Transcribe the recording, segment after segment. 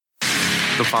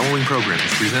The following program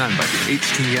is presented by the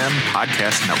HTM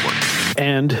Podcast Network.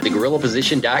 And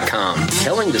TheGorillaPosition.com,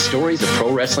 telling the stories of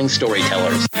pro wrestling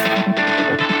storytellers.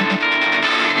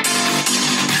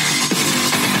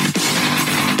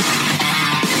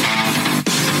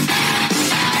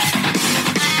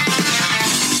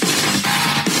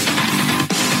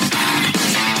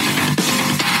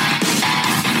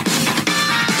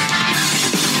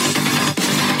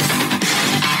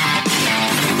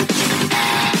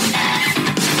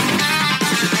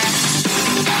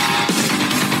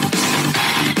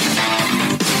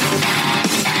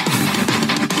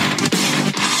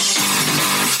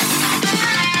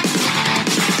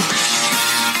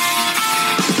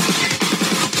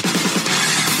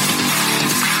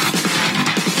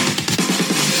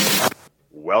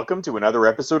 Welcome to another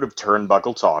episode of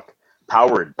Turnbuckle Talk,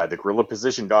 powered by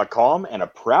TheGorillaPosition.com and a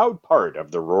proud part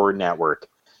of the Roar Network.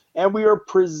 And we are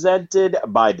presented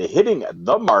by the Hitting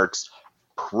the Marks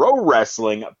Pro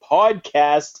Wrestling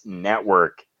Podcast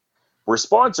Network. We're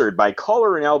sponsored by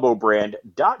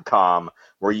CollaranElbowBrand.com,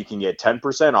 where you can get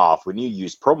 10% off when you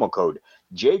use promo code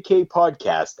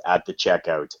JKPodcast at the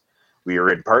checkout. We are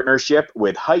in partnership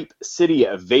with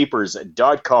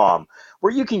HypeCityVapors.com,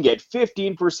 where you can get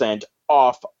 15%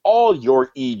 off all your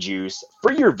e-juice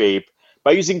for your vape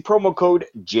by using promo code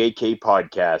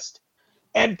JKPodcast.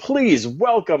 And please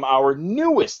welcome our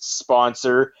newest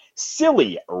sponsor,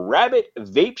 Silly Rabbit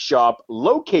Vape Shop,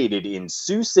 located in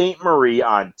Sault Ste. Marie,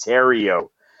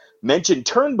 Ontario. Mention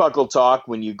Turnbuckle Talk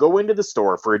when you go into the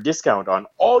store for a discount on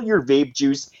all your vape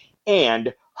juice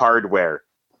and hardware.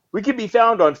 We can be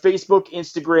found on Facebook,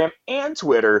 Instagram, and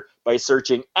Twitter by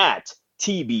searching at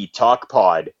TB Talk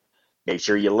Pod. Make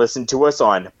sure you listen to us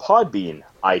on Podbean,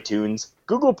 iTunes,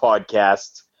 Google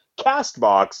Podcasts,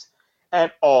 CastBox,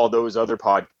 and all those other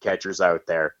podcatchers out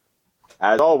there.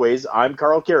 As always, I'm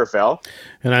Carl Carafel.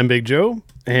 And I'm Big Joe.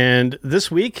 And this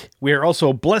week, we are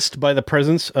also blessed by the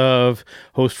presence of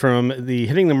host from the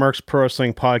Hitting the Marks Pro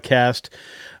Wrestling Podcast,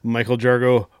 Michael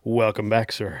Jargo. Welcome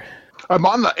back, sir. I'm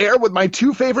on the air with my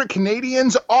two favorite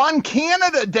Canadians on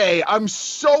Canada Day. I'm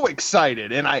so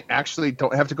excited. And I actually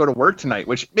don't have to go to work tonight,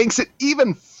 which makes it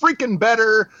even freaking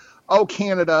better. Oh,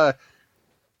 Canada,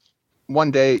 one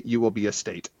day you will be a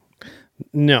state.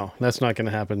 No, that's not going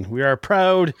to happen. We are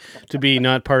proud to be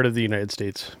not part of the United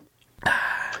States.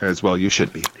 As well, you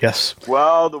should be. Yes.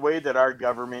 Well, the way that our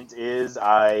government is,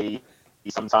 I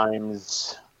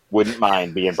sometimes wouldn't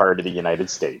mind being part of the United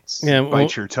States. Yeah,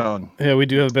 Bite your tongue. Yeah, we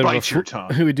do have a bit Bite your tongue.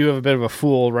 We do have a bit of a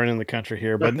fool running the country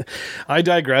here, but I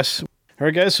digress. All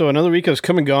right, guys, so another week has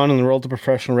come and gone in the world of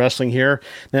professional wrestling here.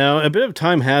 Now, a bit of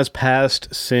time has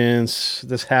passed since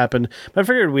this happened, but I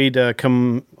figured we'd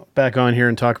come back on here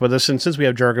and talk about this. And since we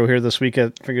have Jargo here this week,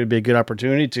 I figured it'd be a good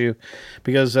opportunity to,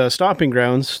 because Stomping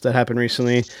Grounds that happened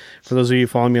recently, for those of you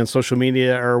following me on social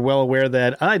media are well aware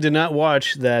that I did not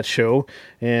watch that show.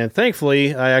 And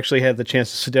thankfully, I actually had the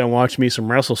chance to sit down and watch me some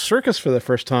Wrestle Circus for the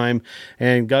first time.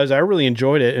 And guys, I really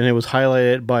enjoyed it. And it was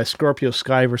highlighted by Scorpio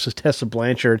Sky versus Tessa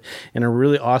Blanchard in a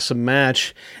really awesome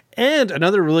match. And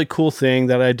another really cool thing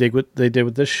that I dig what they did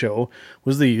with this show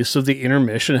was the use of the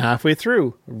intermission halfway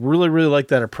through. Really, really like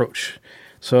that approach.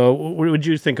 So what would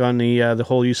you think on the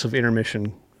whole use of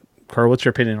intermission? Carl, what's your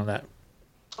opinion on that?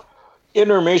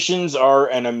 Intermissions are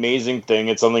an amazing thing.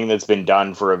 It's something that's been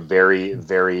done for a very,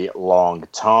 very long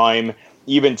time.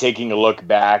 Even taking a look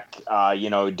back,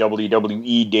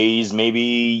 WWE days,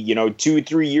 maybe,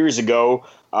 2-3 years ago,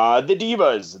 the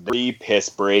Divas, the piss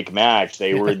break match.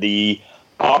 They were the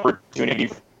opportunity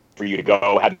for you to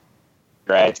go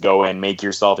and make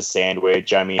yourself a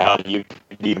sandwich. I mean, you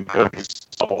could even cook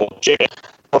yourself a whole chicken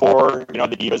before,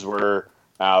 the Divas were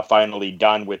finally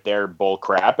done with their bull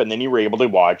crap, and then you were able to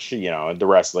watch, the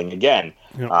wrestling again.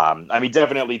 Yeah.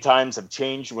 Definitely times have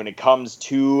changed when it comes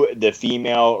to the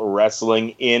female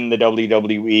wrestling in the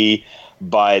WWE,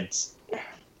 but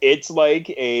it's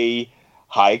like a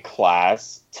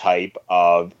high-class type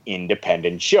of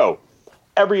independent show.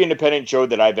 Every independent show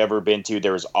that I've ever been to,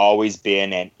 there's always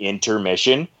been an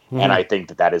intermission, and I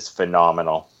think that is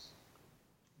phenomenal.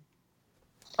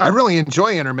 I really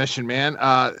enjoy intermission, man.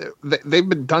 They've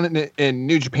been done it in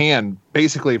New Japan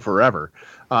basically forever.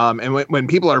 And when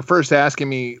people are first asking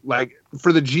me, like,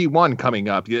 for the G1 coming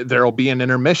up, there'll be an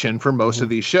intermission for most of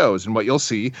these shows. And what you'll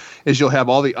see is you'll have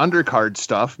all the undercard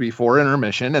stuff before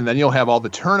intermission, and then you'll have all the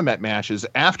tournament matches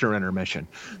after intermission.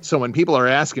 So when people are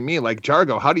asking me, like,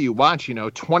 Jargo, how do you watch,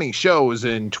 20 shows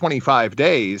in 25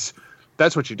 days?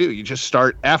 That's what you do. You just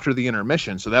start after the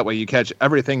intermission, so that way you catch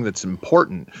everything that's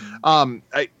important.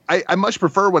 I much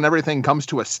prefer when everything comes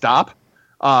to a stop,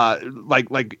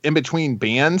 like in between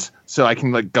bands, so I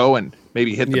can go and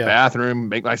maybe hit the bathroom,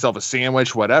 make myself a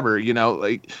sandwich, whatever,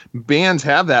 like bands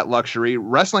have that luxury.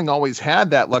 Wrestling always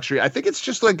had that luxury. I think it's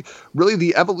just like really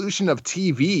the evolution of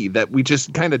TV that we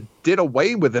just kind of did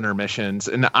away with intermissions.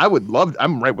 And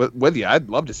I'm right with you. I'd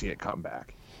love to see it come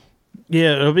back.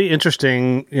 Yeah, it'll be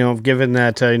interesting, given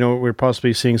that, we're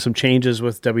possibly seeing some changes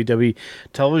with WWE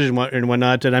television and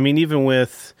whatnot. And I mean, even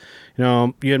with,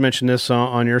 you had mentioned this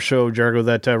on your show, Jargo,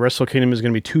 that Wrestle Kingdom is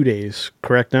going to be 2 days,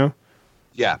 correct now?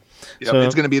 Yeah. So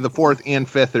it's going to be the 4th and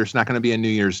 5th. There's not going to be a New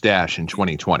Year's Dash in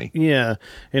 2020. Yeah.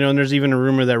 And there's even a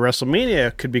rumor that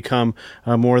WrestleMania could become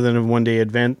more than a one-day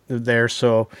event there.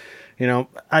 So,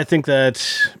 I think that,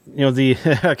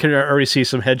 I can already see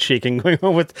some head shaking going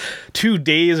on with 2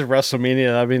 days of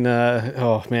WrestleMania. I mean,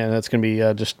 oh man, that's going to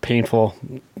be just painful.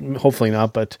 Hopefully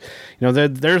not. But,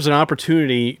 there's an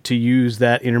opportunity to use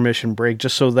that intermission break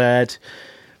just so that,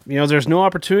 there's no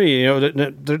opportunity.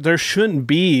 There shouldn't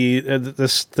be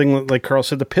this thing, like Carl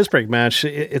said, the piss break match.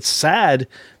 It's sad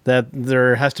that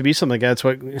there has to be something like that. It's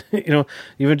what,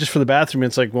 even just for the bathroom,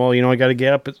 it's like, well, I got to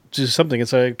get up to do something.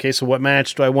 It's a case of what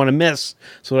match do I want to miss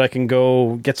so that I can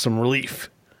go get some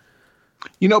relief.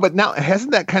 But now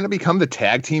hasn't that kind of become the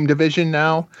tag team division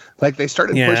now? Like they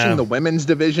started pushing the women's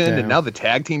division, and now the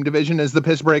tag team division is the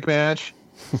piss break match.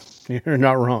 You're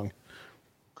not wrong.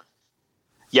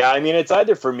 Yeah, I mean, it's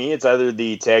either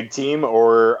the tag team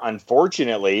or,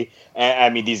 unfortunately, I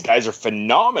mean, these guys are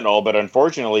phenomenal, but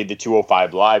unfortunately, the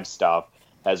 205 Live stuff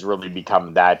has really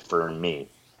become that for me.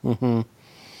 Mm-hmm.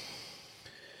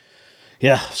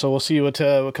 Yeah, so we'll see what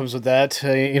comes with that.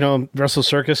 Wrestle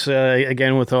Circus,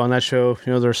 again, on that show,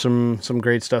 there's some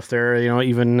great stuff there.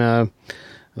 Even...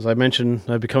 as I mentioned,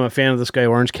 I've become a fan of this guy,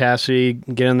 Orange Cassidy,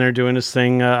 getting there doing his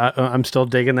thing. I'm still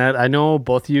digging that. I know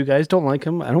both of you guys don't like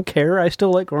him. I don't care. I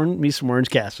still like me some Orange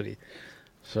Cassidy.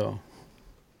 So,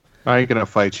 I ain't gonna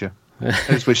fight you. I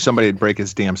just wish somebody would break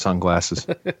his damn sunglasses.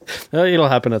 It'll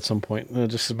happen at some point.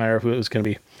 It's just a matter of who it was going to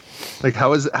be. Like,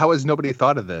 how has nobody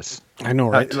thought of this? I know,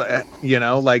 right?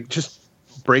 Just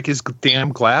break his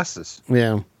damn glasses.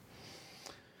 Yeah.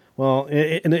 Well,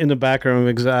 in the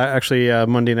background, actually,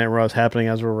 Monday Night Raw is happening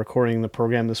as we're recording the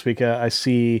program this week. I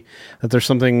see that there's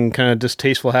something kind of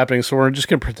distasteful happening, so we're just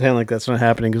going to pretend like that's not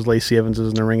happening because Lacey Evans is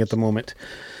in the ring at the moment.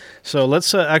 So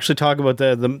let's actually talk about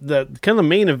the kind of the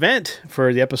main event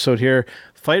for the episode here,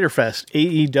 Fyter Fest,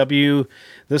 AEW.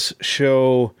 This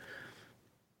show,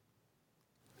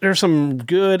 there's some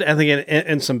good, I think,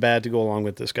 and some bad to go along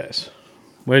with this, guys.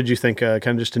 What did you think, kind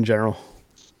of just in general,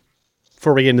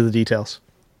 before we get into the details?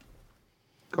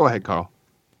 Go ahead, Carl.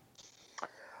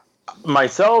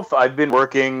 Myself, I've been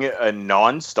working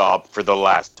nonstop for the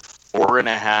last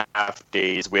 4.5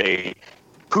 days with a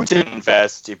Putin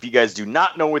Fest. If you guys do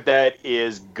not know what that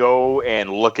is, go and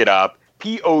look it up.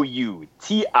 Poutine.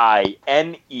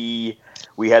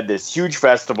 We had this huge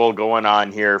festival going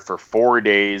on here for 4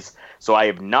 days. So I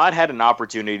have not had an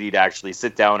opportunity to actually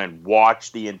sit down and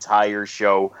watch the entire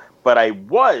show, but I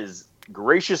was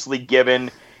graciously given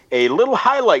a little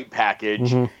highlight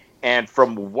package, and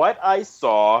from what I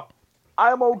saw,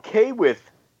 I'm okay with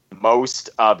most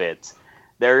of it.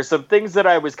 There are some things that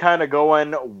I was kind of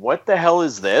going, what the hell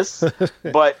is this?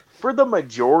 But for the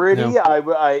majority,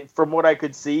 I from what I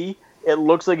could see, it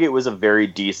looks like it was a very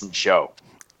decent show.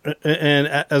 And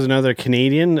as another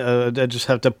Canadian, I just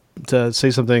have to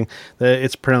say something that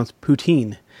it's pronounced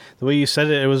poutine. The way you said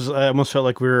it, I almost felt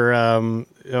like we were,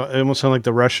 it almost sounded like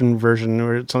the Russian version,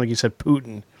 or it sounded like you said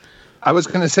Putin. I was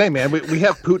going to say, man, we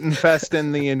have Putin Fest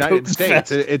in the United States.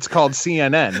 It's called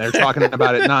CNN. They're talking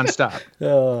about it nonstop.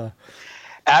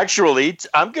 Actually,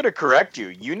 I'm going to correct you.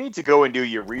 You need to go and do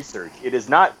your research. It is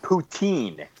not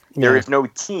poutine. There is no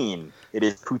teen. It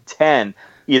is Putin.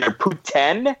 Either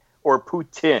Putin or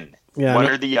Putin. Yeah, one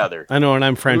or the other. I know, and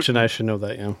I'm French, and I should know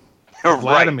that, yeah.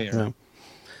 Vladimir. Yeah.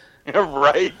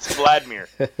 Right, Vladimir.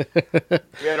 We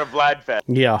had a Vlad Fest.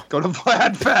 Yeah. Go to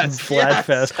Vlad Fest. Vlad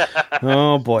Fest.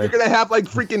 Oh, boy. You're going to have, like,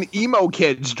 freaking emo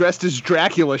kids dressed as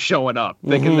Dracula showing up,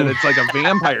 thinking that it's like a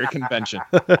vampire convention.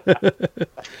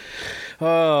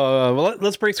 Well,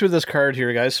 let's break through this card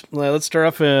here, guys. Let's start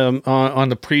off on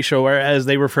the pre-show, or as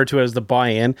they refer to it as the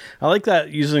buy-in. I like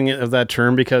that, using it of that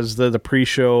term, because the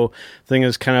pre-show thing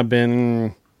has kind of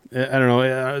been... I don't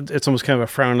know. It's almost kind of a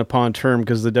frowned upon term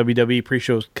because the WWE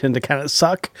pre-shows tend to kind of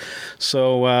suck.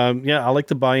 So, I like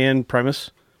the buy-in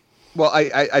premise. Well,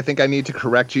 I think I need to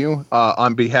correct you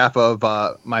on behalf of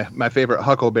my favorite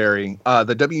Huckleberry.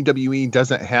 The WWE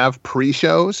doesn't have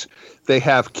pre-shows. They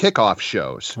have kickoff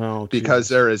shows because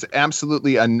there is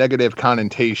absolutely a negative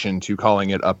connotation to calling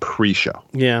it a pre-show.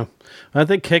 Yeah. I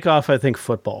think kickoff,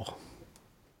 football.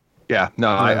 Yeah, no,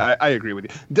 I agree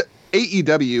with you.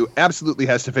 AEW absolutely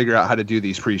has to figure out how to do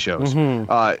these pre-shows.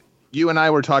 You and I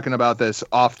were talking about this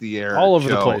off the air. All over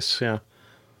Joe. the place, yeah.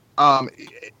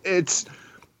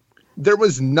 There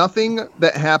was nothing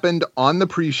that happened on the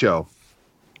pre-show,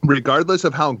 regardless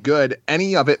of how good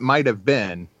any of it might have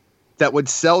been, that would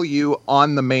sell you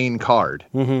on the main card.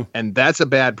 And that's a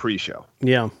bad pre-show.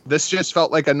 Yeah. This just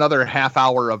felt like another half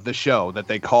hour of the show that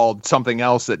they called something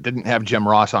else that didn't have Jim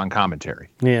Ross on commentary.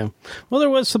 Yeah. Well, there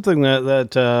was something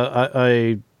that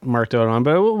I marked out on,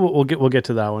 but we'll get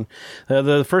to that one.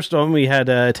 The first one, we had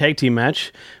a tag team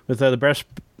match with the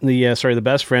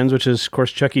Best Friends, which is of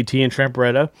course Chucky T and Trent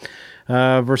Beretta,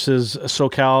 versus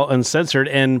SoCal Uncensored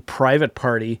and Private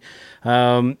Party.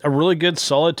 A really good,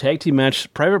 solid tag team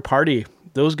match. Private Party,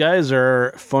 those guys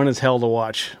are fun as hell to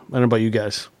watch. I don't know about you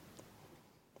guys.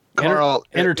 Carl,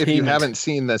 if you haven't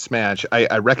seen this match,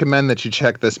 I recommend that you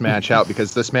check this match out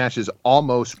because this match is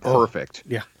almost perfect.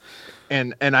 Yeah.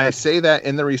 And I say that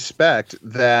in the respect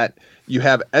that you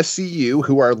have SCU,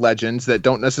 who are legends that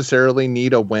don't necessarily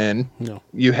need a win. No.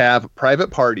 You have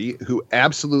Private Party, who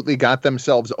absolutely got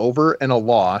themselves over in a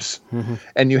loss.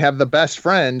 And you have the Best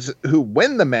Friends, who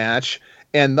win the match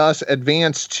and thus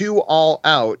advance to All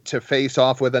Out to face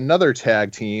off with another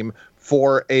tag team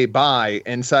for a bye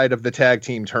inside of the tag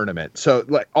team tournament. So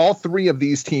like all three of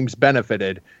these teams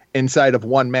benefited inside of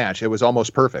one match. It was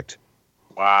almost perfect.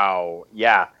 Wow.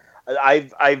 Yeah.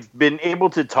 I've been able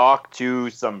to talk to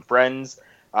some friends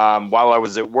while I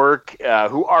was at work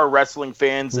who are wrestling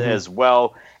fans as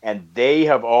well, and they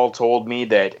have all told me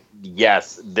that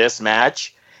yes, this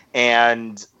match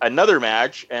and another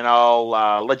match, and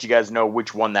I'll let you guys know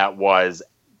which one that was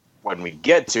when we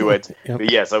get to it. Yep.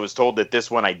 But yes, I was told that this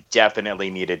one I definitely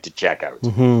needed to check out.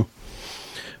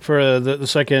 For the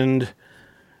second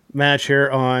match here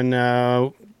on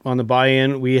the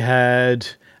buy-in, we had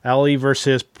Ali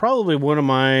versus probably one of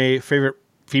my favorite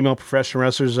female professional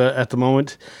wrestlers at the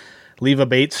moment, Leva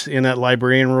Bates, in that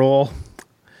librarian role.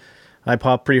 I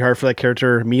pop pretty hard for that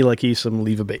character. Me like he's some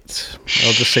Leva Bates.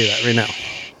 I'll just say that right now.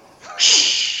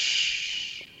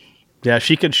 Yeah,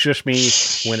 she can shush me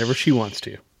whenever she wants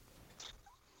to.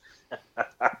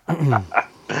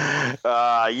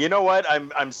 You know what?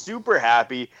 I'm super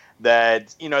happy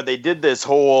that, you know, they did this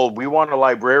whole, we want a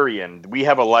librarian. We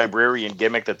have a librarian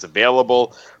gimmick that's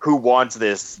available. Who wants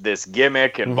this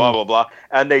gimmick and blah, blah, blah.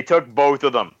 And they took both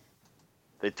of them.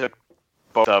 Yep.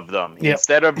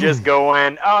 Instead of just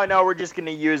going, oh, no, we're just going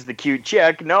to use the cute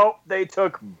chick. No, they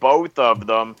took both of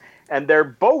them, and they're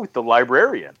both the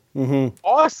librarian.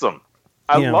 Awesome.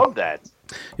 I love that.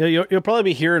 Yeah, you'll probably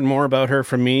be hearing more about her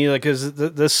from me, like, because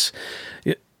this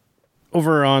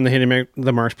over on the Hitting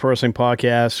the Marks Pro Wrestling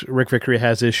podcast, Rick Vickery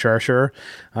has his Shar.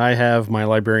 I have my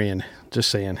librarian. Just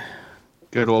saying.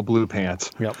 Good old Blue Pants.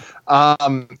 Yep.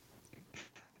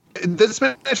 This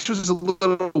match was a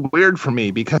little weird for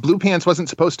me because Blue Pants wasn't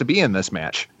supposed to be in this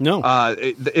match. No.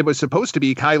 It was supposed to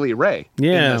be Kylie Ray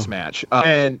in this match.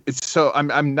 And it's so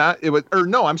I'm not, it was, or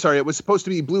no, I'm sorry. It was supposed to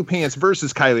be Blue Pants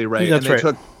versus Kylie Ray. That's and they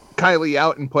right. took Kylie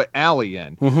out and put Allie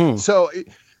in. So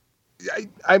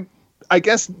I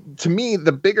guess to me,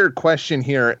 the bigger question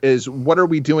here is what are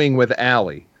we doing with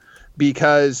Allie?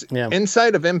 Because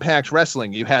inside of Impact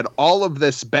Wrestling, you had all of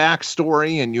this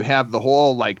backstory and you have the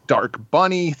whole like Dark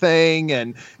Bunny thing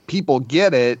and people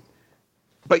get it,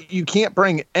 but you can't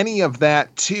bring any of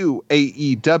that to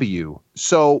AEW.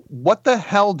 So what the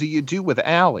hell do you do with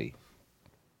Allie?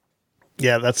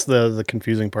 Yeah, that's the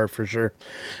confusing part for sure.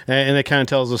 And it kind of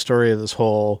tells the story of this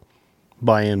whole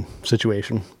buy-in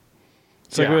situation.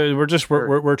 It's like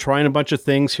we're trying a bunch of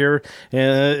things here,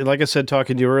 and like I said,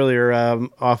 talking to you earlier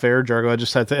off air, Jargo,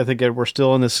 I think we're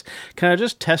still in this kind of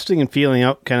just testing and feeling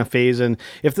out kind of phase. And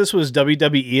if this was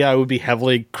WWE, I would be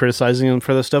heavily criticizing them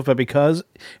for this stuff. But because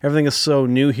everything is so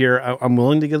new here, I'm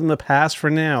willing to give them the pass for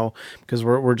now because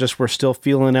we're still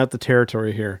feeling out the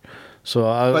territory here. So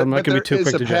I'm not going to be too quick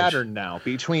to judge. There is a pattern now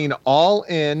between All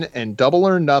In and Double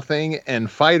or Nothing and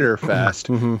Fyter Fest.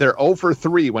 They're 0 for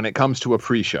 3 when it comes to a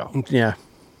pre-show. Yeah.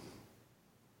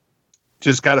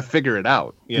 Just got to figure it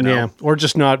out, you know? Yeah, or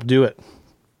just not do it.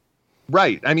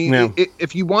 Right. I mean,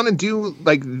 if you want to do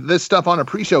like this stuff on a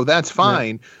pre-show, that's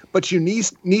fine. But you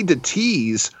need to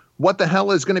tease what the hell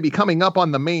is going to be coming up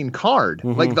on the main card.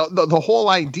 Like the whole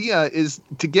idea is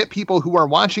to get people who are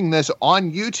watching this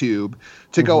on YouTube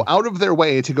to go out of their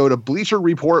way to go to Bleacher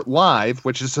Report Live,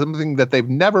 which is something that they've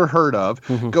never heard of,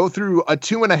 go through a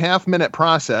 2.5 minute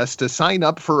process to sign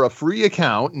up for a free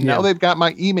account. And now they've got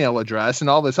my email address and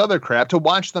all this other crap to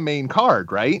watch the main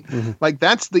card, right? Like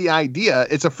that's the idea.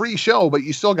 It's a free show, but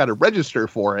you still got to register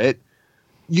for it.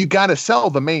 you got to sell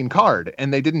the main card,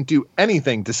 and they didn't do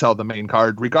anything to sell the main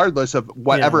card, regardless of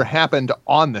whatever happened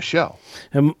on the show.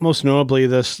 And most notably,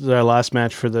 the last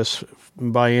match for this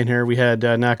buy-in here, we had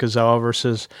Nakazawa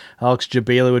versus Alex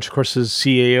Jabali, which of course is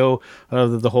CAO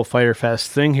of the whole Fyter Fest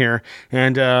thing here.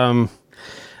 And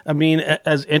I mean,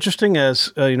 as interesting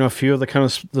as a few of the kind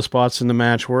of the spots in the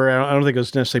match were, I don't think it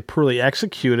was necessarily poorly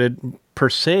executed per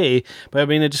se, but I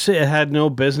mean, it had no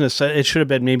business. It should have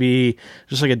been maybe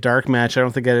just like a dark match. I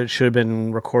don't think that it should have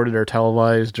been recorded or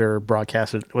televised or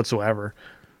broadcasted whatsoever.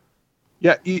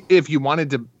 Yeah, if you wanted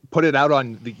to put it out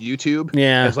on the YouTube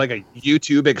as like a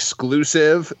YouTube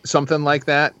exclusive, something like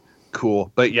that,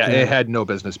 cool. But it had no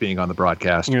business being on the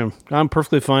broadcast. Yeah, I'm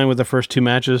perfectly fine with the first two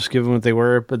matches, given what they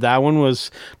were, but that one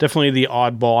was definitely the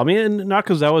oddball. I mean, not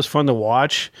because that was fun to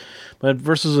watch, but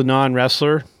versus a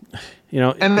non-wrestler,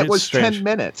 and it was strange. 10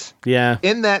 minutes. Yeah.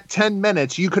 In that 10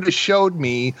 minutes, you could have showed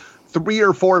me 3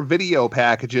 or 4 video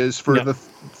packages for the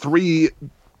three,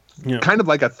 kind of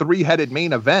like a 3-headed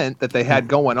main event that they had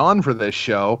going on for this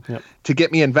show to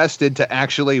get me invested to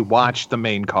actually watch the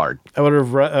main card. I would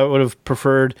have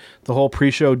preferred the whole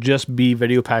pre-show just be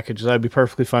video packages. I'd be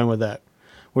perfectly fine with that.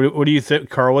 What do you think,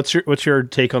 Carl? What's your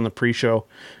take on the pre-show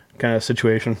kind of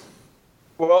situation?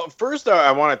 Well, first,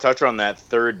 I want to touch on that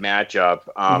third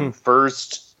matchup.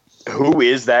 First, who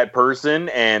is that person?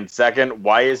 And second,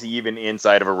 why is he even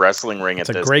inside of a wrestling ring at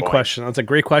this point? That's a great question. That's a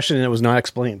great question, and it was not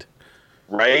explained.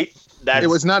 Right? It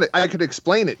was not. I could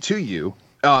explain it to you,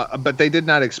 but they did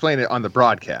not explain it on the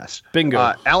broadcast.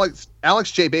 Bingo.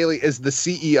 Alex J. Bailey is the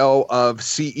CEO of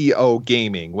CEO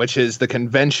Gaming, which is the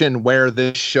convention where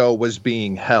this show was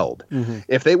being held.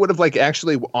 If they would have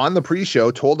actually on the pre-show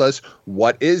told us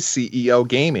what is CEO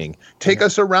Gaming, take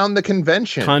us around the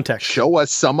convention, context, show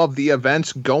us some of the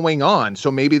events going on,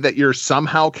 so maybe that you're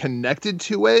somehow connected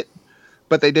to it.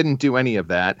 But they didn't do any of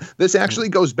that. This actually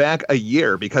goes back a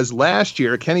year because last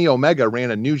year, Kenny Omega ran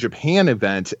a New Japan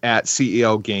event at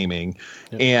CEO Gaming,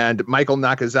 and Michael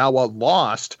Nakazawa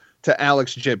lost to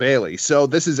Alex Jabali. So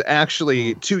this is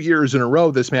actually 2 years in a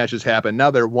row this match has happened.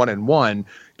 Now they're 1-1.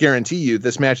 Guarantee you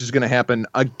this match is going to happen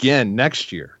again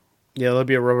next year. Yeah, there'll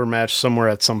be a rubber match somewhere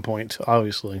at some point,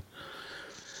 obviously.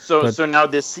 So now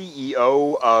the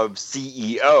CEO of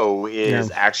CEO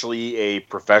is actually a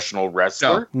professional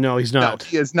wrestler? No, he's not. No,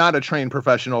 he is not a trained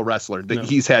professional wrestler.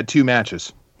 He's had 2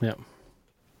 matches. Yeah.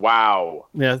 Wow.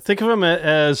 Yeah, think of him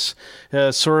as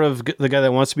sort of the guy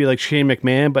that wants to be like Shane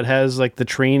McMahon, but has like the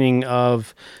training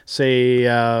of, say,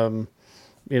 the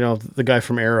guy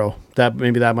from Arrow.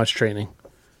 Maybe that much training.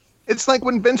 It's like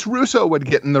when Vince Russo would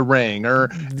get in the ring, or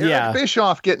Eric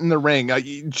Bischoff get in the ring.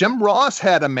 Jim Ross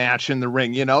had a match in the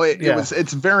ring.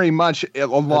 It's very much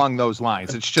along those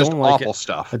lines. It's just awful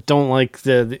stuff. I don't like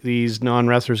these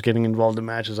non-wrestlers getting involved in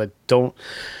matches. I don't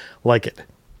like it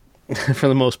for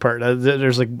the most part.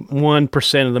 There's like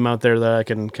 1% of them out there that I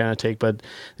can kind of take, but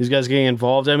these guys getting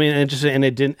involved. I mean, it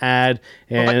didn't add,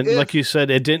 and like you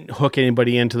said, it didn't hook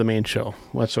anybody into the main show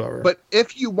whatsoever. But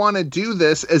if you want to do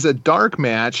this as a dark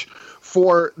match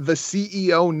for the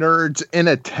CEO nerds in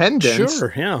attendance,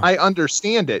 sure, I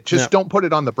understand it. Just don't put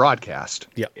it on the broadcast.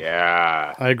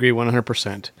 Yeah. I agree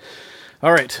 100%.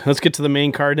 All right, let's get to the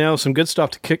main card now. Some good stuff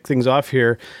to kick things off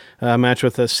here. Match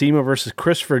with CIMA versus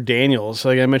Christopher Daniels.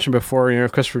 Like I mentioned before,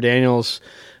 Christopher Daniels,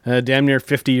 damn near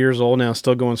 50 years old now,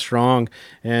 still going strong.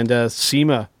 And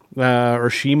CIMA, or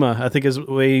Shima, I think is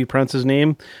the way you pronounce his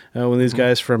name. One of these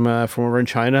guys from over in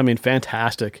China. I mean,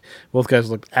 fantastic. Both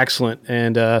guys look excellent.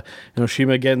 And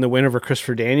Shima getting the win over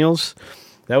Christopher Daniels,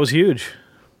 that was huge.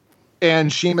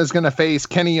 And Shima's going to face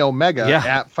Kenny Omega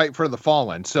at Fight for the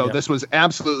Fallen. So this was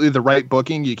absolutely the right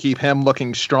booking. You keep him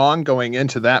looking strong going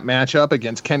into that matchup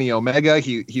against Kenny Omega.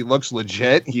 He looks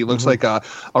legit. He looks like a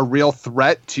real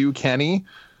threat to Kenny.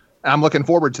 I'm looking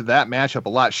forward to that matchup a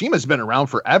lot. Shima's been around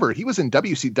forever. He was in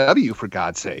WCW, for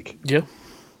God's sake. Yeah.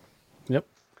 Yep.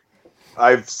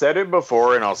 I've said it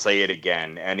before, and I'll say it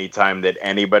again. Anytime that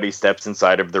anybody steps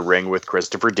inside of the ring with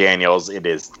Christopher Daniels, it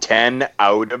is 10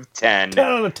 out of 10. 10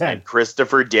 out of 10. And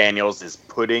Christopher Daniels is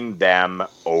putting them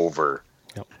over.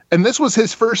 Yep. And this was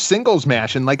his first singles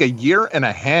match in like a year and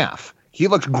a half. He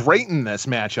looked great in this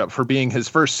matchup for being his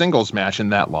first singles match in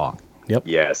that long. Yep.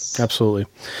 Yes. Absolutely.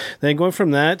 Then going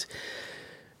from that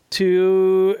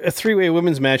to a 3-way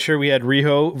women's match here, we had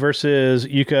Riho versus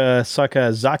Yuka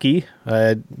Sakazaki.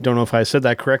 I don't know if I said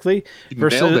that correctly. You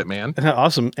nailed it, man.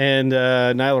 Awesome. And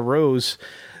Nyla Rose.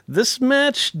 This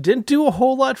match didn't do a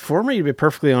whole lot for me, to be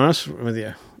perfectly honest with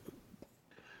you.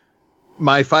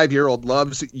 My 5-year-old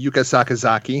loves Yuka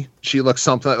Sakazaki. She looks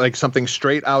something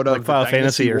straight out of like Final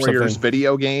Fantasy or Warriors something.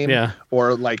 video game,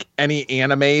 or like any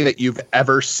anime that you've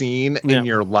ever seen in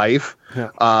your life. Yeah.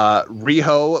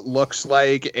 Riho looks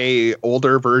like a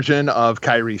older version of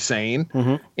Kairi Sane,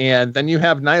 and then you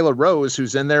have Nyla Rose,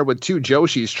 who's in there with 2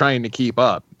 Joshis trying to keep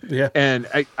up. Yeah, and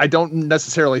I don't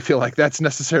necessarily feel like that's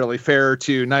necessarily fair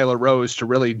to Nyla Rose to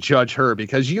really judge her,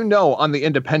 because on the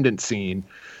independent scene,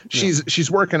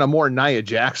 she's working a more Nia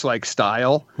Jax like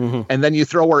style, and then you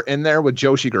throw her in there with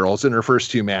Joshi girls in her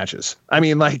first 2 matches. I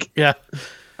mean, like,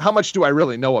 how much do I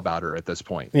really know about her at this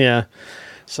point? Yeah.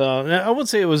 So I would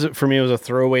say it was a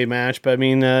throwaway match, but I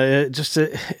mean,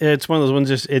 it's one of those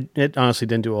ones. It honestly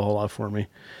didn't do a whole lot for me.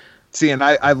 See, and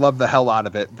I love the hell out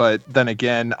of it, but then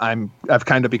again, I've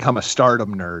kind of become a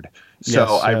Stardom nerd, so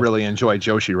I really enjoy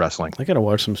Joshi wrestling. I gotta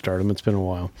watch some Stardom. It's been a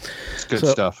while. It's good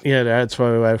stuff. Yeah, that's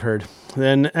what I've heard.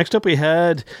 Then next up, we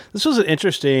had this was an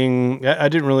interesting. I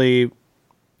didn't really.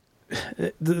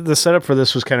 The setup for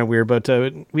this was kind of weird, but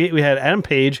we had Adam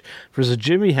Page versus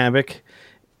Jimmy Havoc,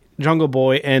 Jungle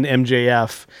Boy, and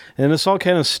MJF, and this all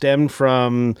kind of stemmed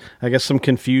from, I guess, some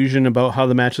confusion about how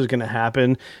the match was going to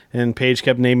happen, and Page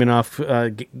kept naming off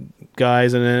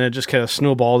guys, and then it just kind of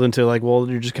snowballed into like, well,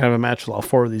 you're just kind of a match with all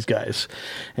 4 of these guys,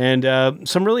 and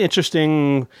some really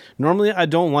interesting. Normally, I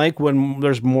don't like when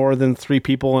there's more than 3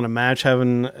 people in a match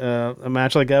having a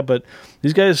match like that, but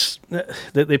these guys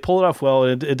they pull it off well,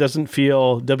 and it doesn't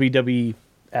feel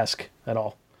WWE-esque at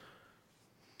all.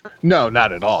 No,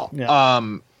 not at all.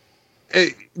 Yeah.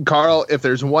 Carl, if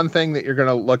there's one thing that you're going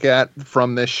to look at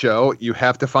from this show, you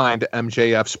have to find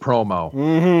MJF's promo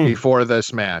before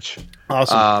this match.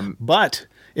 Awesome. But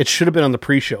it should have been on the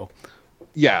pre-show.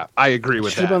 Yeah, I agree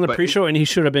with that. Should have been on the pre-show, and he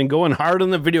should have been going hard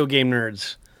on the video game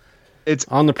nerds. It's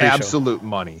on the pre-show. Absolute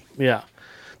money. Yeah.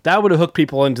 That would have hooked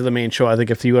people into the main show, I think,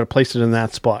 if you would have placed it in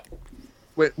that spot.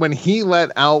 When he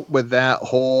let out with that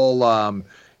whole...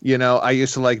 I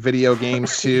used to like video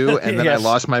games too, and then I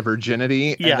lost my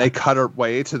virginity, and they cut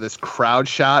away to this crowd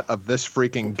shot of this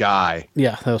freaking guy.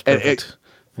 Yeah, that was perfect.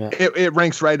 It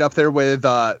ranks right up there with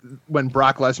when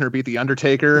Brock Lesnar beat The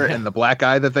Undertaker and the black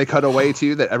guy that they cut away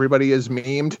to that everybody is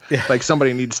memed. Yeah. Like,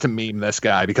 somebody needs to meme this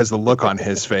guy because the look on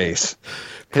his face.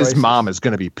 His mom is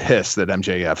going to be pissed that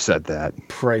MJF said that.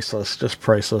 Priceless, just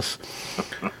priceless.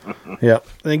 Yeah.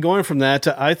 And then going from that,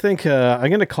 I think I'm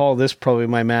going to call this probably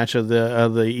my match of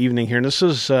the evening here. And this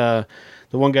is the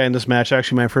one guy in this match,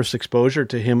 actually my first exposure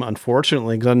to him,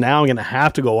 unfortunately, because now I'm going to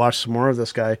have to go watch some more of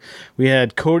this guy. We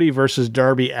had Cody versus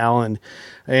Darby Allin.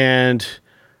 And,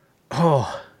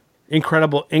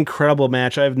 incredible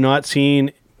match. I have not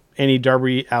seen any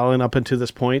Darby Allin up until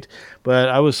this point, but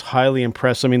I was highly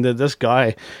impressed. I mean, this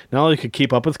guy not only could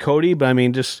keep up with Cody, but I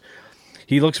mean, just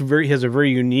he has a very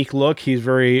unique look. He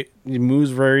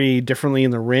moves very differently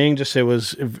in the ring. Just it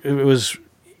was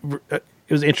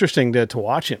interesting to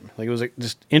watch him. Like, it was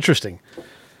just interesting.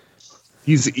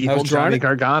 He's evil Johnny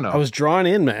Gargano. I was drawn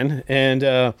in, man, and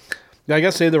I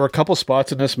gotta say there were a couple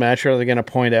spots in this match here that I'm gonna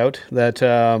point out that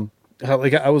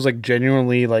I was like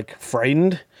genuinely like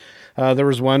frightened. There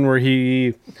was one where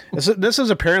this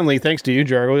is apparently, thanks to you,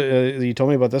 Jargo, you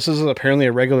told me about this. This is apparently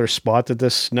a regular spot that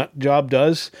this nut job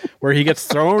does, where he gets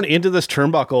thrown into this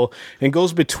turnbuckle and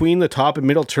goes between the top and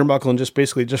middle turnbuckle and just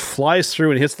basically just flies through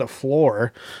and hits the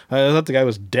floor. I thought the guy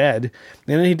was dead.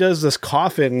 And then he does this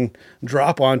coffin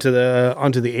drop onto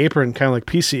the apron, kind of like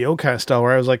PCO kind of style,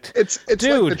 where I was like, it's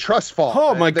dude, like the trust fall.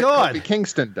 Oh my God. Kofi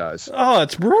Kingston does. Oh,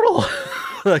 it's brutal.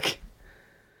 Like,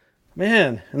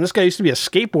 man, and this guy used to be a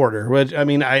skateboarder, which, I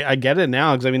mean, I get it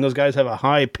now, because, I mean, those guys have a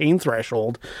high pain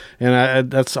threshold,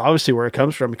 and that's obviously where it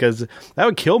comes from, because that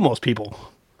would kill most people.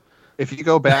 If you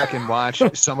go back and watch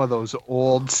some of those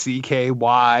old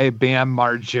CKY Bam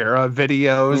Margera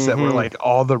videos that were, like,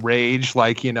 all the rage,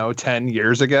 like, 10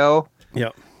 years ago.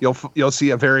 Yep. You'll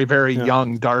see a very, very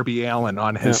young Darby Allin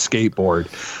on his skateboard.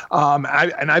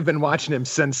 I've been watching him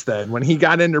since then. When he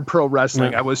got into pro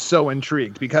wrestling, I was so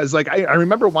intrigued because, like, I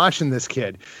remember watching this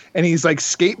kid, and he's like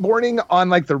skateboarding on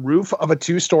like the roof of a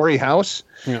 2-story house,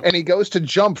 and he goes to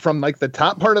jump from like the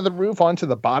top part of the roof onto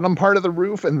the bottom part of the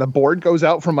roof, and the board goes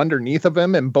out from underneath of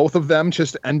him, and both of them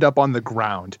just end up on the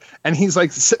ground. And he's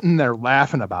like sitting there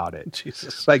laughing about it.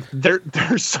 Jesus. Like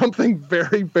there's something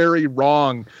very, very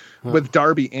wrong with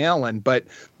Darby Allin. But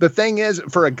the thing is,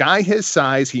 for a guy his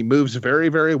size, he moves very,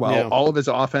 very well. Yeah. All of his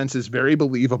offense is very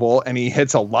believable, and he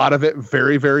hits a lot of it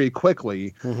very, very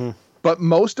quickly. But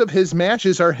most of his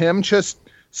matches are him just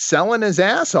selling his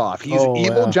ass off. He's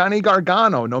evil Johnny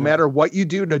Gargano. No matter what you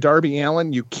do to Darby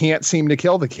Allin, you can't seem to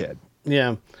kill the kid.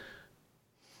 Yeah.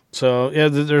 So yeah,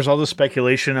 there's all this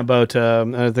speculation about.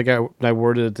 I think I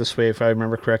worded it this way, if I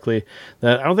remember correctly,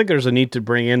 that I don't think there's a need to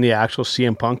bring in the actual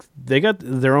CM Punk. They got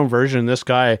their own version of this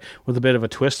guy with a bit of a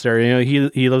twist there.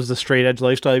 He lives the straight edge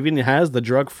lifestyle. He even has the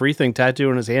drug free thing tattooed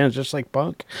on his hands, just like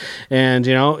Punk. And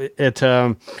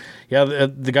the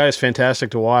guy is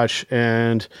fantastic to watch.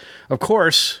 And of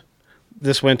course,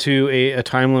 this went to a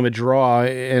time limit draw,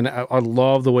 and I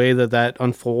love the way that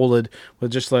unfolded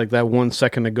with just like that 1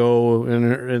 second to go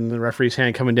and the referee's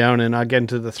hand coming down and not getting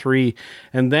to the 3.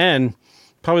 And then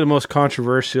probably the most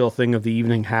controversial thing of the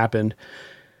evening happened.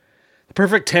 The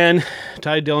Perfect 10,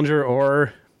 Tye Dillinger,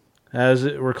 or as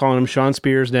we're calling him, Sean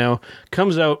Spears now,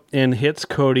 comes out and hits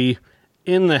Cody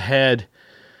in the head,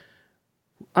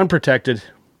 unprotected.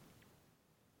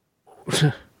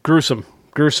 Gruesome.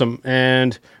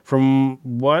 And from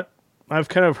what I've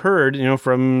kind of heard,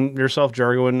 from yourself,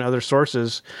 Jargo, and other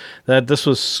sources, that this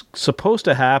was supposed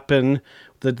to happen,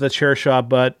 the chair shot,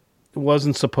 but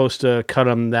wasn't supposed to cut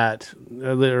him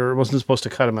wasn't supposed to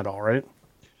cut him at all, right?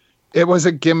 It was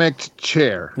a gimmicked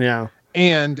chair. Yeah.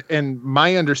 And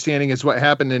my understanding is what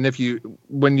happened, and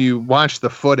when you watch the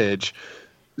footage,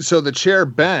 so the chair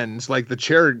bends, like the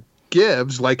chair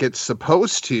gives like it's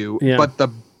supposed to, but the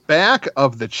back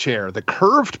of the chair, the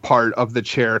curved part of the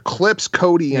chair, clips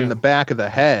Cody in the back of the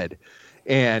head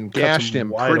and gashed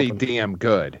him pretty damn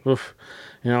good. Oof.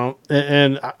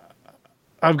 And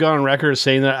I've gone on record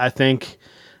saying that I think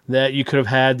that you could have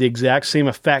had the exact same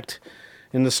effect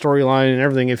in the storyline and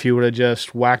everything if you would have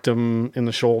just whacked him in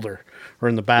the shoulder or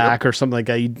in the back or something like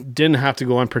that. You didn't have to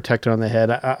go unprotected on the head.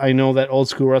 I know that old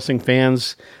school wrestling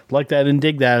fans like that and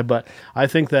dig that, but I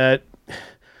think that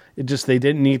they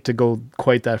didn't need to go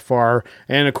quite that far.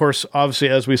 And of course, obviously,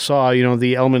 as we saw,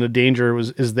 the element of danger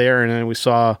is there. And then we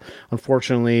saw,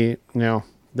 unfortunately,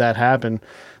 that happen.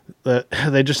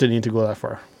 They just didn't need to go that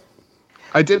far.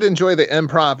 I did enjoy the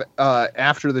improv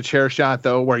after the chair shot,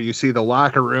 though, where you see the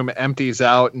locker room empties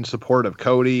out in support of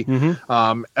Cody.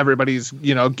 Mm-hmm. Everybody's,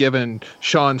 giving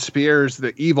Sean Spears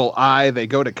the evil eye. They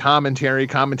go to commentary.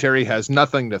 Commentary has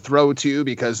nothing to throw to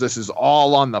because this is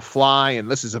all on the fly,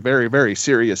 and this is a very, very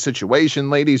serious situation,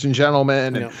 ladies and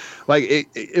gentlemen. And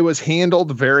it was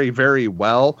handled very, very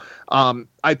well.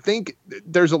 I think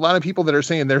there's a lot of people that are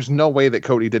saying there's no way that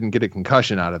Cody didn't get a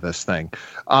concussion out of this thing.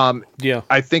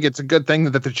 I think it's a good thing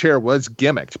that the chair was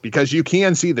gimmicked because you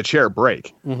can see the chair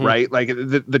break, right? Like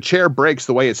the chair breaks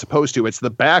the way it's supposed to. It's the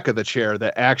back of the chair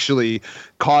that actually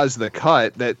caused the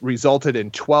cut that resulted in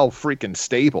 12 freaking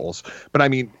staples. But I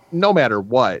mean, no matter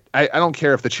what, I don't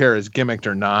care if the chair is gimmicked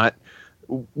or not.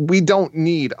 We don't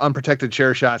need unprotected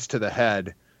chair shots to the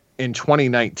head in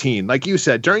 2019. Like you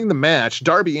said, during the match,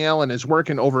 Darby Allin is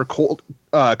working over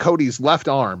Cody's left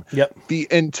arm. Yep. The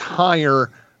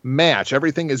entire match.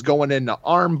 Everything is going into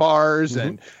arm bars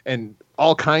and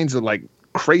all kinds of like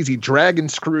crazy dragon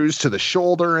screws to the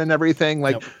shoulder and everything.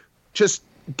 Like, just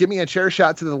give me a chair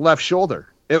shot to the left shoulder.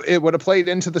 It would have played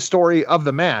into the story of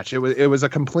the match. It was a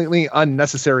completely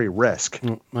unnecessary risk.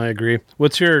 I agree.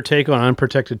 What's your take on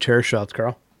unprotected chair shots,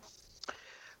 Carl?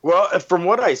 Well, from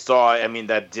what I saw, I mean,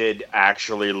 that did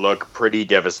actually look pretty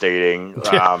devastating.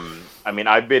 Yeah. I mean,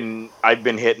 I've been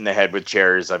hit in the head with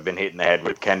chairs. I've been hit in the head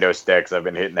with kendo sticks. I've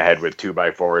been hit in the head with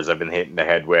 2x4s. I've been hit in the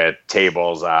head with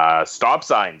tables, stop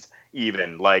signs,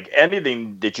 even like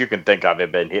anything that you can think of.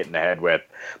 I've been hit in the head with,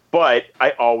 but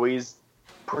I always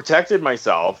protected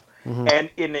myself, and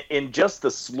in just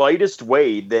the slightest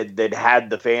way that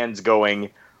had the fans going,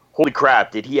 "Holy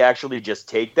crap! Did he actually just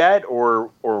take that,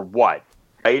 or what?"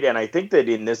 Right, and I think that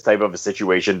in this type of a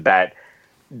situation,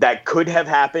 that could have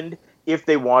happened if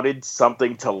they wanted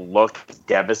something to look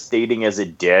devastating as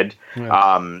it did.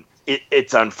 Yeah.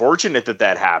 It's unfortunate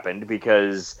that happened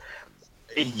because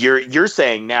you're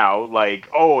saying now like,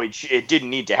 oh, it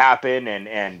didn't need to happen,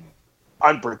 and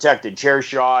unprotected chair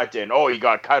shot, and oh, he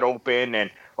got cut open, and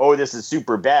oh, this is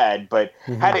super bad. But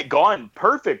had it gone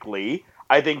perfectly,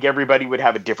 I think everybody would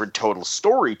have a different total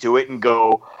story to it and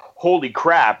go, holy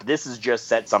crap, this has just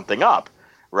set something up,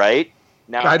 right?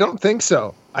 Now, I don't think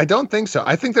so. I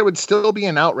think there would still be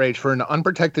an outrage for an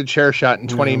unprotected chair shot in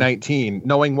 2019,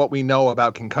 knowing what we know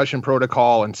about concussion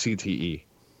protocol and CTE.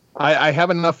 I have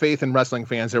enough faith in wrestling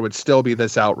fans. There would still be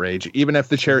this outrage, even if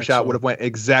the chair shot would have went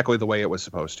exactly the way it was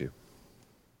supposed to.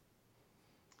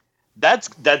 That's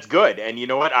good. And you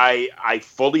know what? I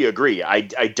fully agree. I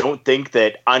don't think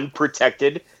that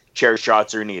unprotected chair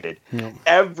shots are needed. No.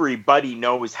 Everybody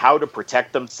knows how to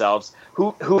protect themselves.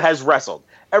 Who has wrestled?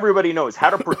 Everybody knows how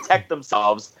to protect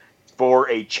themselves for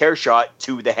a chair shot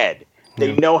to the head.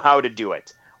 They know how to do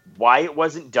it. Why it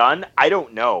wasn't done, I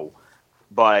don't know.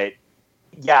 But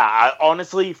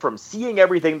honestly, from seeing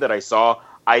everything that I saw,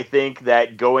 I think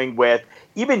that going with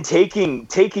even taking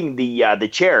the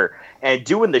chair and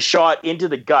doing the shot into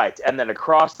the gut and then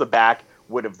across the back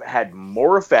would have had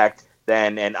more effect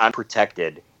than an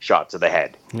unprotected shot to the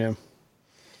head. Yeah.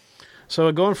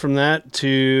 So going from that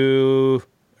to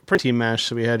a pretty team match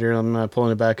that we had here, I'm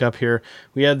pulling it back up here.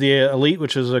 We had the Elite,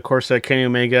 which is, of course, Kenny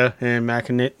Omega and Mac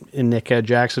and Nick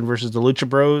Jackson versus the Lucha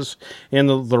Bros and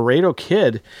the Laredo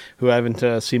Kid, who I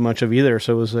haven't seen much of either,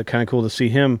 so it was kind of cool to see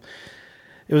him.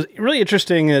 It was really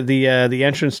interesting, the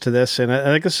entrance to this, and I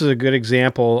think this is a good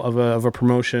example of a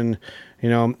promotion,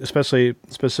 especially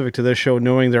specific to this show,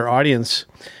 knowing their audience.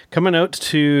 Coming out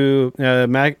to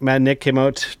Matt and Nick came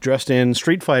out dressed in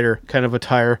Street Fighter kind of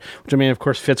attire, which of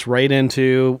course fits right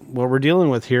into what we're dealing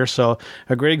with here. So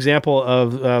a great example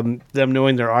of them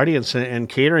knowing their audience and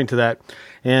catering to that,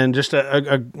 and just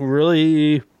a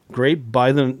really great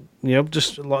by them.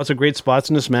 Just lots of great spots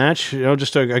in this match.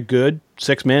 Just a good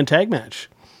 6-man tag match.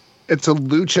 It's a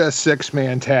Lucha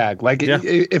 6-man tag. Like,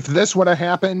 if this would have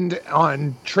happened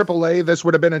on AAA, this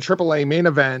would have been a AAA main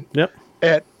event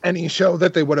at any show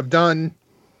that they would have done.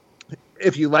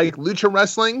 If you like Lucha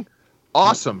wrestling,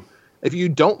 awesome. If you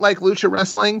don't like Lucha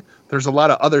wrestling, there's a lot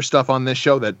of other stuff on this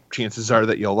show that chances are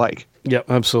that you'll like.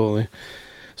 Yep, absolutely.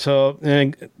 So,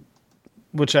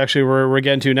 which actually we're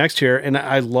getting to next here, and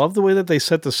I love the way that they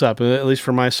set this up, at least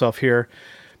for myself here,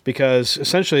 because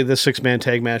essentially this 6-man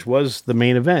tag match was the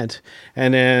main event,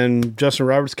 and then Justin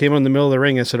Roberts came in the middle of the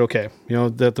ring and said, okay,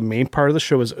 that the main part of the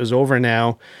show is over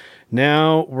now.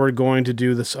 Now we're going to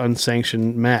do this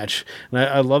unsanctioned match. And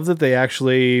I love that they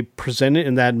actually present it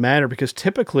in that manner, because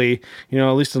typically,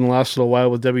 at least in the last little while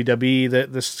with WWE,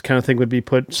 that this kind of thing would be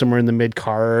put somewhere in the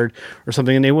mid-card or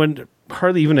something, and they wouldn't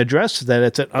hardly even address that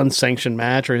it's an unsanctioned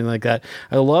match or anything like that.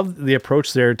 I love the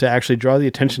approach there to actually draw the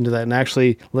attention to that and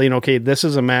actually letting, okay, this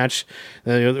is a match.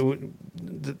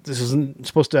 This isn't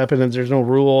supposed to happen, and there's no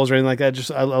rules or anything like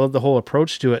that. I love the whole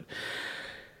approach to it.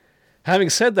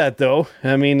 Having said that, though,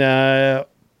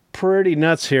 pretty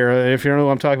nuts here. If you don't know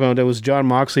what I'm talking about, it was Jon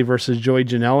Moxley versus Joey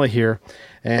Janela here.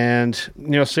 And,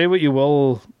 say what you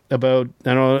will about,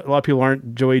 I know a lot of people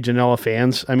aren't Joey Janela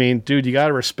fans. Dude, you got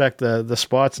to respect the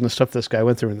spots and the stuff this guy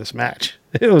went through in this match.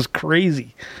 It was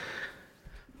crazy.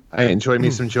 I enjoyed me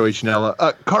some Joey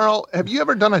Janela. Carl, have you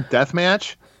ever done a death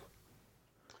match?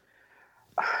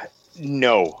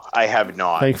 No, I have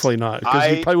not. Thankfully not,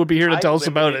 because you probably would be here to tell us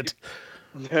about it.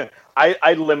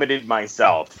 I limited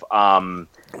myself. I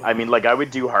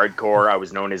would do hardcore. I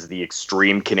was known as the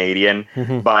extreme Canadian,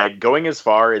 but going as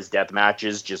far as death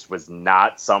matches just was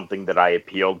not something that I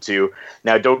appealed to.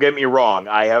 Now, don't get me wrong.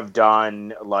 I have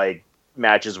done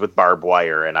matches with barbed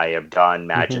wire, and I have done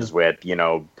matches with,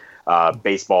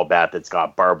 baseball bat that's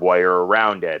got barbed wire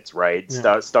around it, right?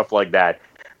 Yeah. Stuff like that.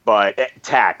 But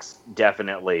tacks,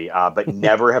 definitely. But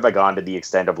never have I gone to the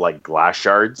extent of glass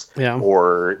shards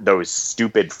or those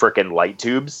stupid frickin' light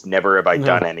tubes. Never have I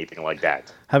done anything like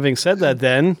that. Having said that,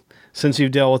 then, since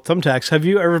you've dealt with thumbtacks, have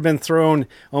you ever been thrown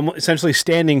essentially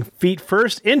standing feet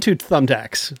first into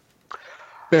thumbtacks?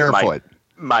 Barefoot.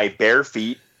 My bare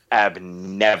feet have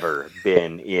never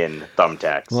been in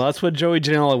thumbtacks. Well, that's what Joey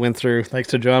Janela went through, thanks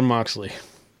to Jon Moxley.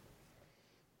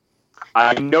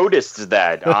 I noticed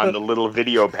that on the little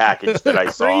video package that I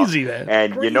saw. Crazy, man.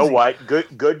 And Crazy. You know what?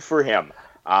 Good for him.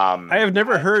 I have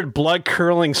never heard blood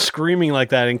curdling screaming like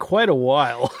that in quite a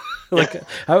while.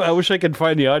 I wish I could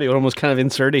find the audio. Almost kind of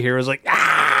inserted here. It was like,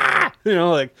 ah!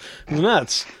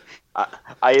 Nuts.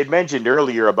 I had mentioned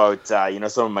earlier about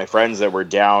some of my friends that were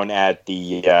down at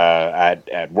the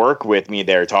at work with me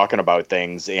there talking about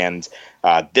things, and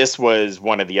this was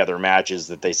one of the other matches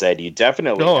that they said you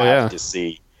definitely have to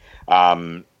see.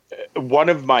 One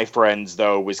of my friends,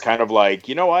 though, was kind of like,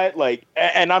 you know what,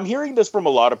 and I'm hearing this from a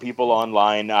lot of people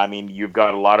online. You've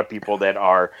got a lot of people that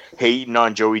are hating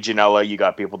on Joey Janela. You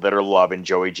got people that are loving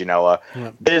Joey Janela.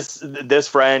 Yeah. This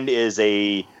friend is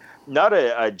not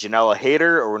a Janela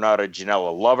hater or not a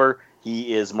Janela lover.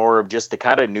 He is more of just a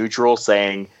kind of neutral,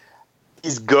 saying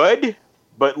he's good,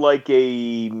 but like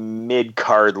a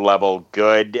mid-card level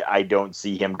good. I don't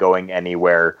see him going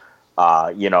anywhere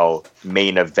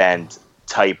main event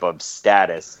type of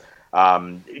status.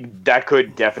 That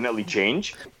could definitely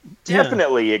change.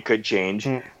 Definitely it could change.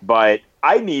 But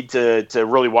I need to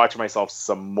really watch myself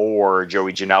some more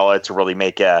Joey Janela to really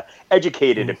make a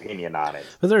educated opinion on it.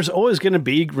 But there's always going to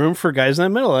be room for guys in the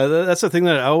middle. That's the thing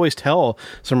that I always tell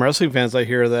some wrestling fans I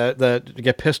hear that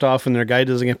get pissed off when their guy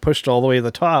doesn't get pushed all the way to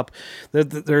the top.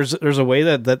 That there's a way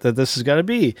that this has got to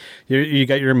be. You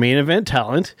got your main event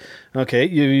talent. Okay,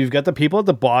 you've got the people at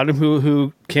the bottom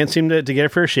who can't seem to get a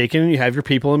fair shake, and you have your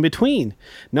people in between.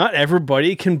 Not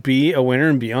everybody can be a winner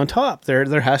and be on top.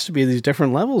 There has to be these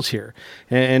different levels here,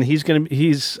 and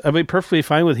I'll be perfectly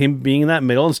fine with him being in that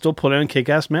middle and still put on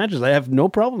kick-ass matches. I have no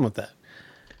problem with that.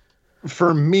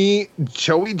 For me,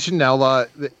 Joey Janela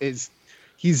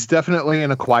he's definitely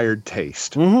an acquired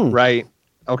taste, right?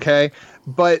 Okay,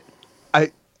 but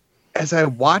as I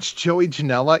watch Joey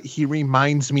Janela, he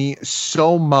reminds me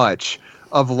so much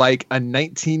of like a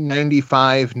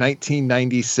 1995,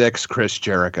 1996 Chris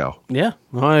Jericho. Yeah,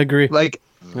 I agree. Like,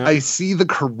 I see the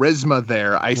charisma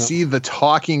there. I see the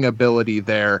talking ability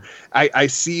there. I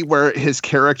see where his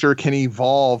character can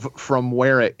evolve from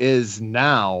where it is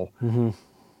now. Mm-hmm.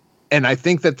 And I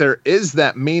think that there is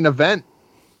that main event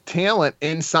talent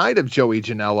inside of Joey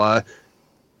Janela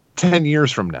 10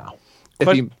 years from now.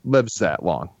 If he lives that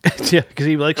long. Yeah, because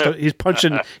he's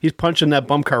punching that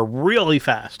bump car really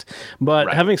fast.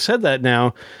 But having said that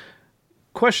now,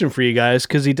 question for you guys,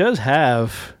 because he does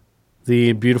have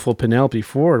the beautiful Penelope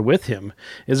Ford with him.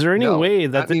 Is there any way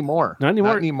that... Not anymore. Not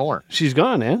anymore? Not anymore. She's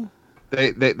gone, eh?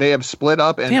 They have split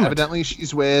up, and evidently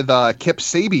she's with Kip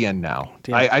Sabian now.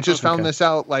 I just found this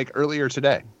out like earlier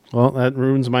today. Well, that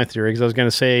ruins my theory, because I was going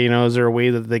to say, is there a way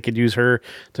that they could use her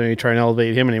to try and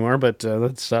elevate him anymore? But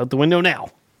that's out the window now.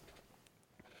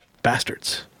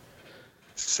 Bastards.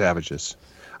 Savages.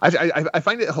 I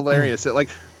find it hilarious that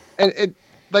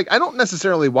I don't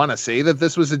necessarily want to say that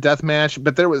this was a death match,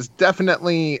 but there was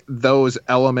definitely those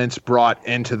elements brought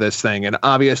into this thing. And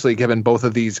obviously, given both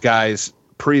of these guys'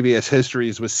 previous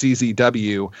histories with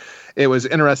CZW, it was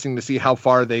interesting to see how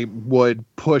far they would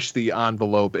push the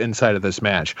envelope inside of this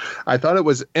match. I thought it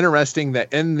was interesting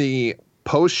that in the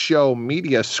post-show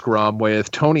media scrum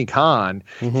with Tony Khan,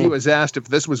 he was asked if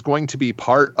this was going to be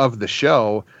part of the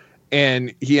show,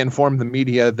 and he informed the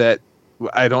media that,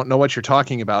 I don't know what you're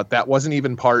talking about. That wasn't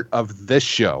even part of this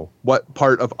show. What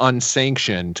part of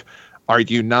unsanctioned are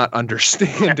you not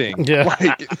understanding? Yeah.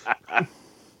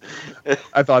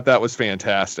 I thought that was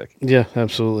fantastic. Yeah,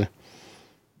 absolutely.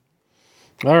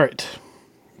 All right.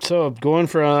 So going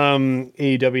from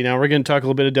AEW now, we're going to talk a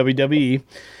little bit of WWE.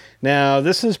 Now,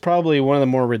 this is probably one of the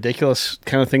more ridiculous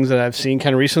kind of things that I've seen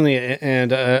kind of recently,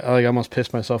 and I almost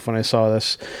pissed myself when I saw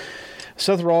this.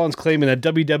 Seth Rollins claiming that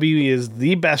WWE is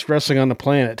the best wrestling on the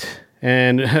planet,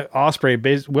 and Will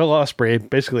Ospreay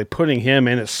basically putting him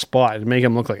in his spot to make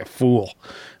him look like a fool.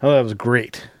 I thought that was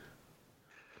great.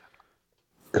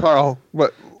 Carl,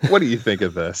 what do you think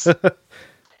of this?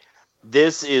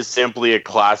 This is simply a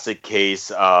classic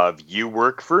case of you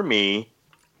work for me.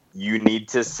 You need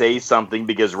to say something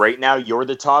because right now you're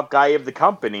the top guy of the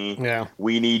company. Yeah.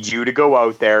 We need you to go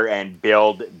out there and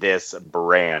build this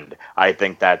brand. I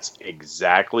think that's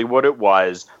exactly what it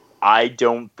was. I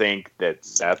don't think that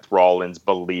Seth Rollins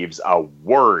believes a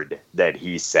word that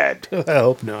he said. I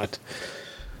hope not.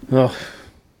 Oh.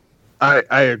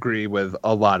 I agree with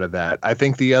a lot of that. I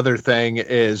think the other thing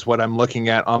is what I'm looking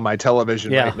at on my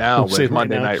television right now with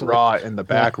Monday Night Raw in the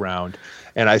background.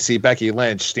 And I see Becky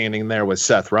Lynch standing there with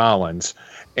Seth Rollins.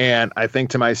 And I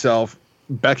think to myself,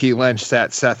 Becky Lynch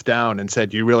sat Seth down and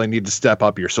said, you really need to step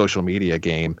up your social media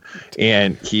game.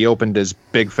 And he opened his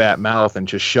big fat mouth and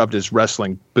just shoved his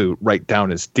wrestling boot right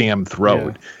down his damn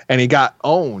throat. Yeah. And he got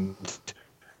owned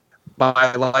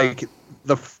by like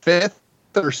the fifth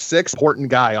or sixth important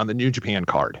guy on the New Japan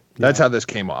card. That's how this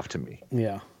came off to me.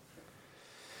 Yeah.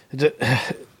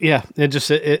 It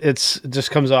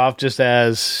just comes off just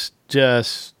as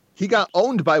he got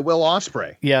owned by Will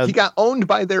Ospreay. Yeah. He got owned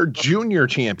by their junior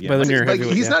champion.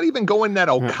 He's not even going at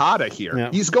Okada here. Yeah.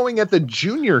 He's going at the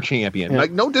junior champion. Yeah.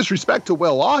 Like, no disrespect to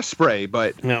Will Ospreay,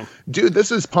 but dude,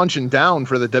 this is punching down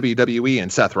for the WWE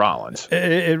and Seth Rollins.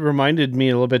 It reminded me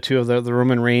a little bit too of the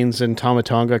Roman Reigns and Tama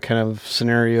Tonga kind of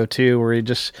scenario too, where he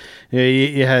just,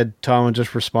 you had Tama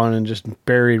just respond and just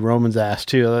buried Roman's ass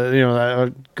too.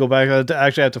 I go back. I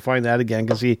actually have to find that again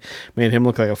because he made him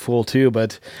look like a fool too.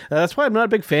 But that's why I'm not a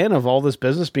big fan of all this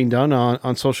business being done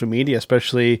on social media,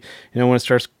 especially when it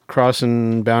starts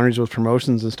crossing boundaries with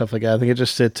promotions and stuff like that. I think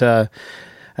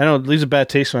it leaves a bad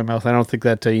taste in my mouth. I don't think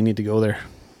that you need to go there.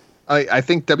 I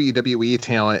think WWE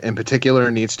talent in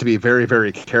particular needs to be very,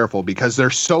 very careful because they're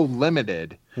so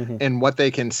limited in what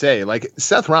they can say. Like,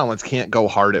 Seth Rollins can't go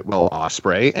hard at Will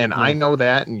Ospreay, and I know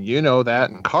that, and you know that,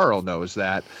 and Carl knows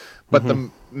that. But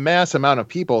mass amount of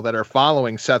people that are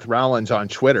following Seth Rollins on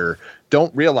Twitter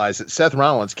don't realize that Seth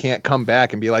Rollins can't come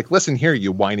back and be like, listen here,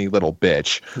 you whiny little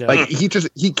bitch. Yeah. Like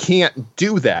he can't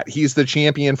do that. He's the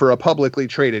champion for a publicly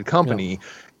traded company. Yeah.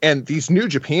 And these New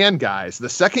Japan guys, the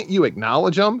second you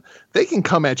acknowledge them, they can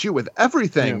come at you with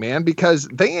everything, man, because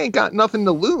they ain't got nothing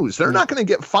to lose. They're not going to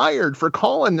get fired for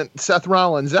calling Seth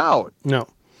Rollins out. No.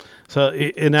 So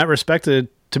in that respect, to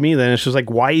me, then it's just like,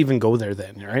 why even go there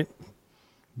then, right?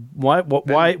 Why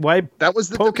that was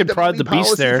the poke and prod the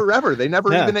beast there forever. They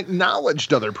never even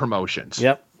acknowledged other promotions.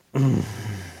 Yep.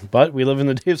 But we live in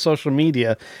the day of social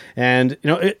media, and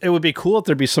it would be cool if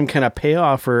there'd be some kind of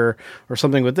payoff or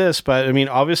something with this. But I mean,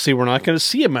 obviously, we're not going to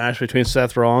see a match between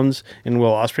Seth Rollins and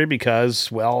Will Ospreay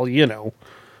because, well,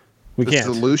 we can't.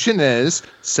 The solution is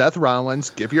Seth Rollins,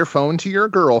 give your phone to your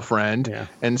girlfriend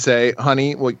and say,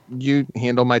 honey, will you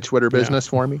handle my Twitter business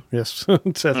for me? Yes.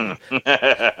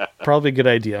 Probably a good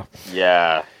idea.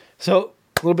 Yeah. So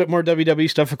a little bit more WWE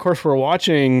stuff. Of course, we're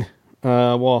watching,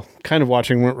 kind of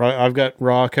watching. I've got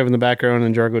Raw Kev in the background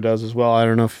and Jargo does as well. I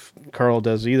don't know if Carl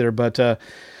does either, but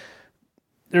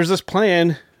there's this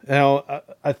plan. Now,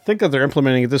 I think that they're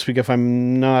implementing it this week, if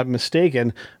I'm not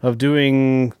mistaken, of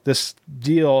doing this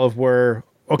deal of where,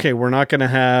 okay, we're not going to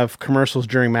have commercials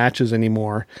during matches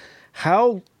anymore.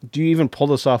 How do you even pull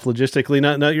this off logistically?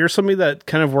 Now you're somebody that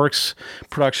kind of works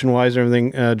production-wise and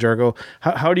everything, Jargo.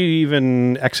 How do you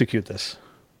even execute this?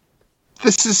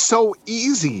 This is so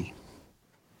easy.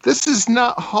 This is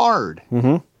not hard.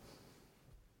 Mm-hmm.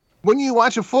 When you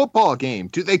watch a football game,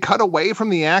 do they cut away from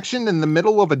the action in the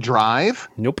middle of a drive?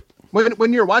 Nope.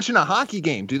 When you're watching a hockey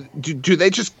game, do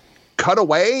they just cut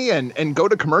away and go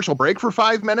to commercial break for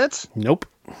 5 minutes? Nope.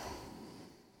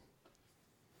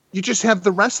 You just have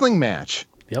the wrestling match.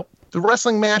 Yep. The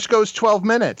wrestling match goes 12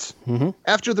 minutes. Mm-hmm.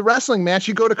 After the wrestling match,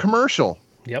 you go to commercial.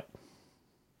 Yep.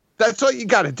 That's all you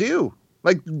got to do.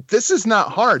 Like, this is not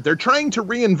hard. They're trying to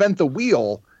reinvent the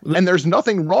wheel, and there's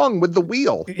nothing wrong with the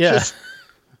wheel. Yeah. Just,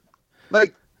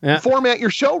 format your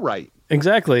show right.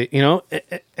 Exactly. And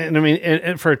I mean,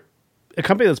 and for a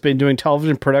company that's been doing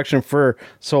television production for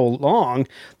so long,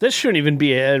 this shouldn't even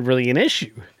be really an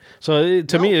issue. So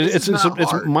to me, it's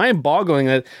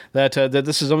mind-boggling that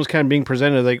this is almost kind of being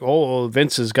presented like, oh,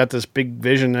 Vince has got this big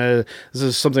vision. This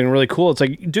is something really cool. It's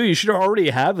like, dude, you should already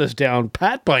have this down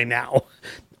pat by now.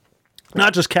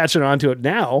 Not just catching on to it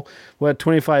now,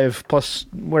 25 plus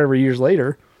whatever years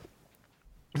later.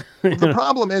 The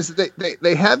problem is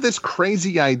they had this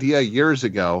crazy idea years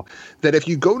ago that if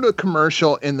you go to a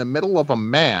commercial in the middle of a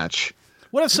match...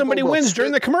 What if somebody wins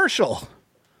during the commercial?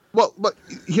 Well, but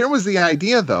here was the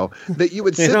idea, though, that you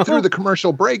would sit through the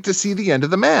commercial break to see the end of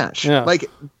the match. Yeah. Like,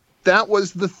 that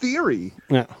was the theory.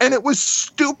 Yeah. And it was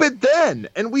stupid then.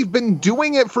 And we've been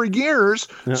doing it for years,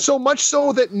 so much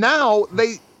so that now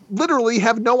they literally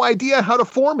have no idea how to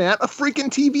format a freaking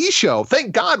TV show.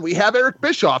 Thank God we have Eric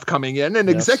Bischoff coming in, an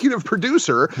executive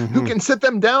producer who can sit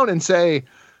them down and say,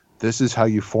 this is how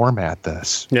you format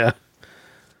this. Yeah.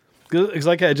 It's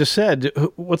like I just said,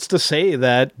 what's to say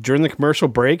that during the commercial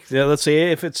break, let's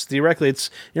say if it's theoretically it's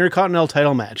Intercontinental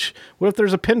title match. What if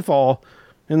there's a pinfall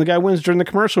and the guy wins during the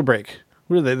commercial break?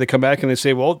 What do they come back and they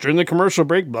say, well, during the commercial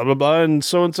break, blah, blah, blah, and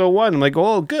so won. I'm like,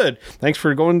 oh, good. Thanks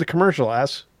for going to the commercial,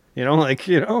 ass. I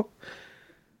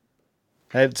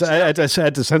had to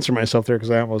censor myself there because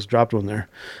I almost dropped one there.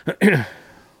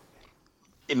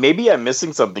 Maybe I'm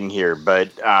missing something here, but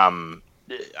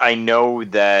I know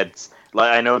that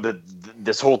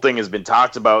this whole thing has been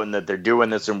talked about and that they're doing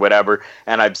this and whatever.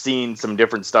 And I've seen some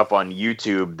different stuff on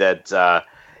YouTube that,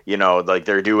 like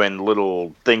they're doing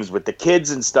little things with the kids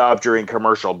and stuff during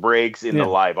commercial breaks in the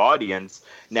live audience.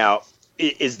 Now,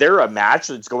 is there a match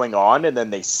that's going on and then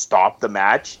they stop the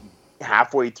match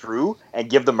halfway through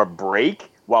and give them a break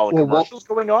while a commercial's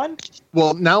going on?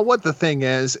 Well, now what the thing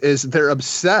is they're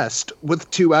obsessed with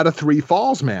 2 out of 3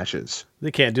 falls matches.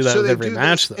 They can't do that with every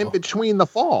match, though. In between the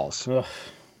falls. Like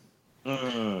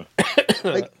on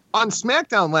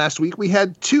SmackDown last week, we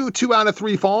had 2 out of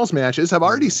 3 falls matches. I've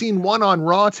already seen one on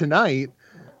Raw tonight.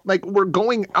 Like, we're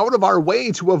going out of our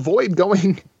way to avoid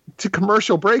going to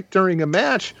commercial break during a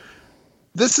match.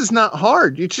 This is not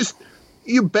hard. You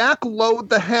backload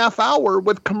the half hour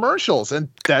with commercials, and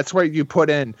that's where you put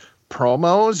in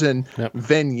promos and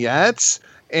vignettes,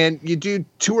 and you do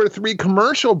 2 or 3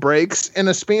 commercial breaks in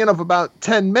a span of about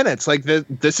 10 minutes. Like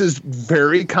this is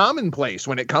very commonplace.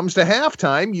 When it comes to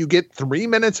halftime, you get 3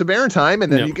 minutes of airtime,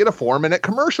 and then you get a 4-minute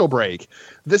commercial break.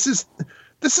 This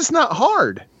is not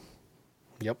hard.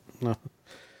 Yep. No.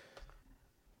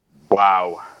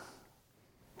 Wow.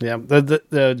 Yeah,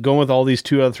 the going with all these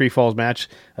 2 out of 3 falls match,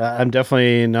 I'm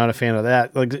definitely not a fan of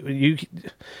that. Like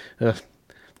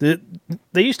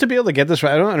they used to be able to get this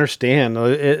right. I don't understand.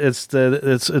 It's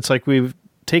like we've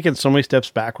taken so many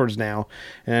steps backwards now,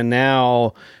 and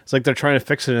now it's like they're trying to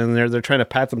fix it, and they're trying to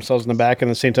pat themselves in the back, and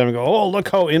at the same time and go, "Oh, look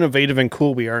how innovative and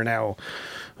cool we are now."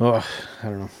 Oh, I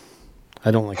don't know.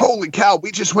 I don't like. Holy cow!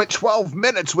 We just went 12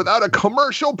 minutes without a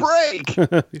commercial break.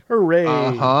 Hooray!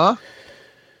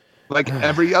 Like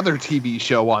every other TV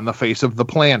show on the face of the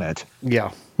planet.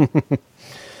 Yeah.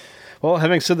 Well,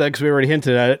 having said that, because we already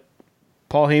hinted at it,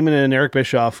 Paul Heyman and Eric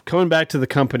Bischoff coming back to the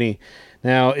company.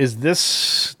 Now, is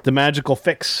this the magical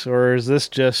fix, or is this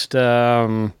just,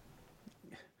 is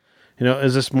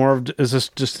this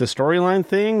just the storyline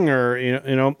thing,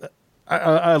 or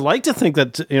I like to think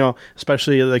that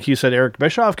especially like you said, Eric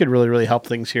Bischoff could really, really help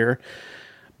things here.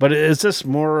 But is this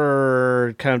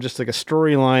more kind of just like a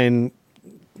storyline?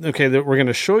 Okay, that we're going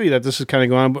to show you that this is kind of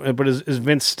going on, but is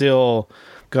Vince still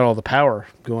got all the power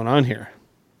going on here?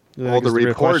 Well, the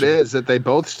report is that they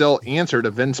both still answer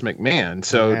to Vince McMahon.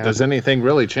 So does anything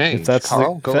really change? If that's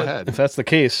Carl, go ahead. If that's the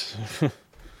case.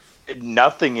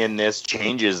 Nothing in this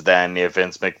changes then if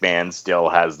Vince McMahon still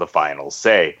has the final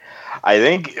say. I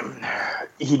think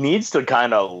he needs to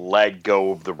kind of let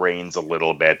go of the reins a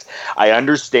little bit. I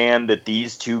understand that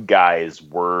these 2 guys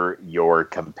were your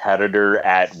competitor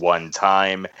at one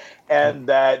time, and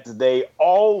that they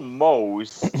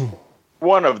almost,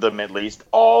 one of them at least,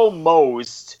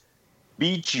 almost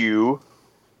beat you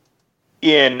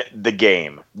in the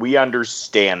game. We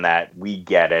understand that. We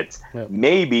get it. Yep.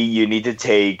 Maybe you need to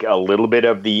take a little bit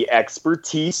of the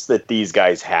expertise that these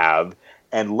guys have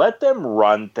and let them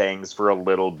run things for a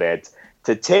little bit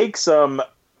to take some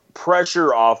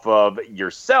pressure off of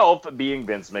yourself being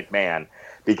Vince McMahon,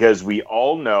 because we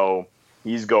all know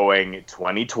he's going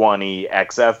 2020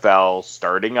 XFL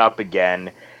starting up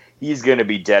again. He's going to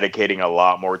be dedicating a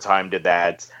lot more time to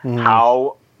that.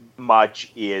 How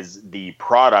much is the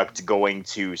product going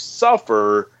to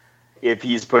suffer if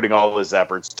he's putting all his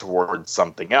efforts towards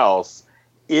something else?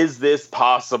 Is this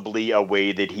possibly a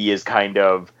way that he is kind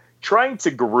of trying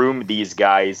to groom these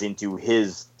guys into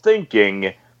his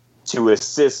thinking to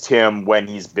assist him when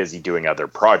he's busy doing other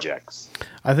projects?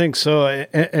 I think so.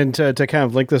 And to kind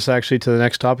of link this actually to the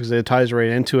next topic, it ties right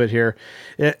into it here.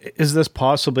 Is this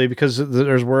possibly, because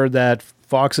there's word that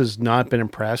Fox has not been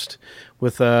impressed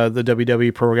with the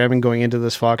WWE programming going into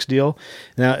this Fox deal.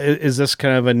 Now, is this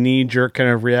kind of a knee-jerk kind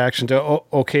of reaction to,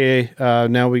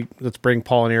 now let's bring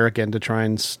Paul and Eric in to try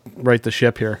and right the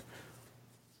ship here?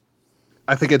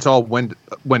 I think it's all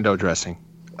window dressing.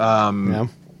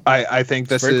 I think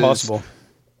this is very possible.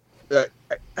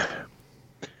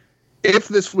 If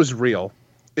this was real,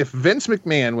 if Vince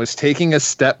McMahon was taking a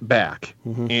step back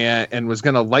and was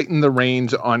going to lighten the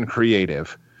reins on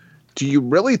creative, do you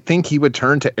really think he would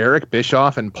turn to Eric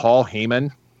Bischoff and Paul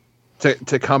Heyman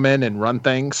to come in and run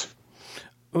things?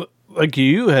 Like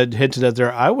you had hinted at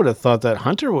there, I would have thought that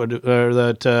Hunter would, or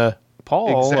that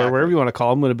Paul, or whatever you want to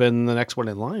call him, would have been the next one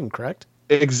in line, correct?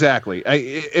 Exactly.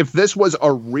 If this was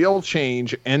a real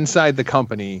change inside the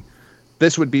company,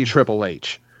 this would be Triple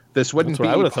H. This wouldn't be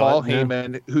Paul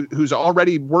Heyman, who's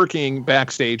already working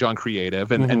backstage on creative,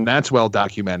 and that's well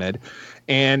documented,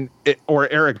 or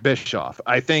Eric Bischoff.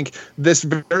 I think this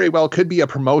very well could be a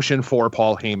promotion for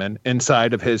Paul Heyman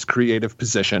inside of his creative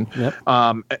position. Yep.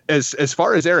 As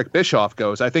far as Eric Bischoff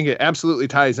goes, I think it absolutely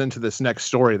ties into this next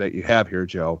story that you have here,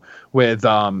 Joe, with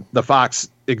the Fox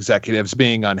executives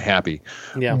being unhappy.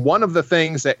 Yeah. One of the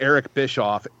things that Eric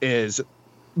Bischoff is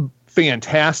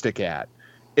fantastic at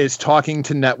is talking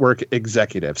to network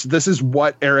executives. This is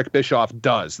what Eric Bischoff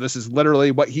does. This is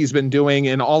literally what he's been doing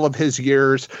in all of his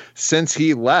years since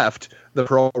he left the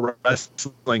pro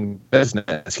wrestling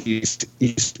business. He's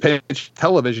pitched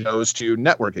television shows to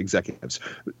network executives.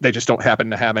 They just don't happen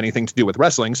to have anything to do with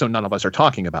wrestling, so none of us are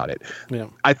talking about it. Yeah.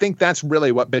 I think that's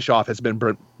really what Bischoff has been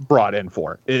brought in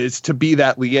for, is to be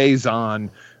that liaison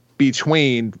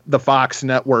between the Fox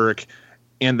network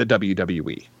and the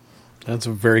WWE. That's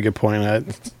a very good point. I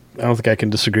don't think I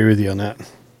can disagree with you on that.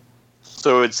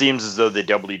 So it seems as though the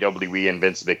WWE and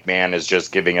Vince McMahon is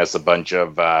just giving us a bunch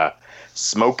of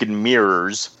smoke and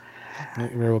mirrors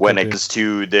when it comes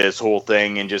to this whole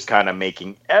thing, and just kind of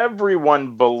making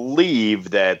everyone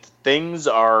believe that things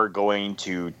are going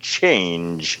to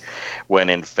change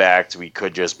when in fact we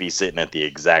could just be sitting at the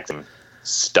exact same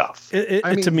stuff.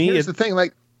 To me, here's the thing,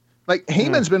 like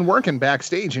Heyman's been working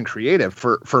backstage and creative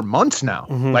for months now,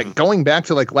 like going back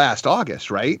to like last August,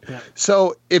 right? Yeah.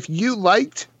 So if you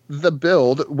liked the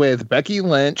build with Becky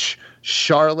Lynch,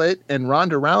 Charlotte, and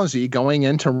Ronda Rousey going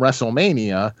into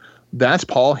WrestleMania, That's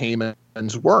Paul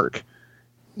Heyman's work.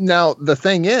 Now, the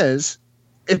thing is,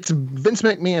 it's Vince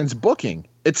McMahon's booking.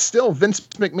 It's still Vince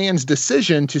McMahon's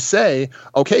decision to say,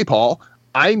 okay, Paul,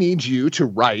 I need you to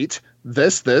write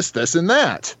this, and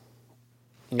that.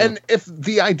 Yeah. And if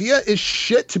the idea is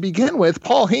shit to begin with,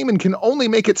 Paul Heyman can only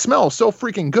make it smell so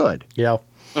freaking good. Yeah.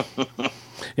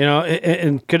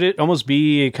 And could it almost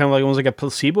be kind of like almost like a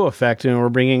placebo effect? We're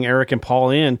bringing Eric and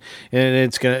Paul in, and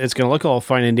it's gonna look all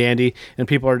fine and dandy, and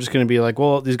people are just gonna be like,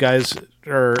 well, these guys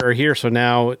are here, so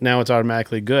now it's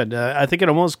automatically good. I think it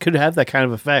almost could have that kind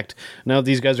of effect. Now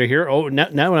these guys are here. Oh,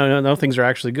 now things are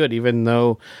actually good, even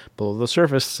though below the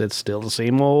surface it's still the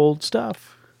same old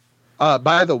stuff.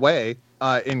 By the way,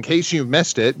 in case you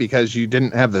missed it because you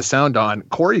didn't have the sound on,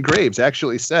 Corey Graves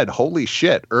actually said "holy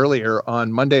shit" earlier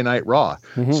on Monday Night Raw.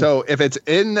 Mm-hmm. So if it's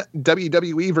in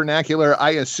WWE vernacular,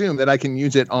 I assume that I can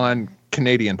use it on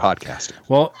Canadian podcasting.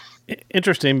 Well,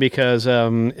 interesting because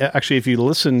actually, if you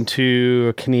listen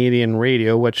to Canadian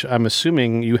radio, which I'm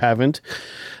assuming you haven't,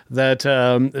 that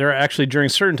they're actually during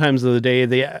certain times of the day,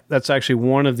 that's actually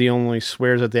one of the only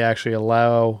swears that they actually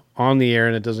allow on the air,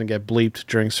 and it doesn't get bleeped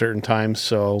during certain times.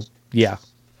 So. Yeah.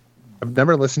 I've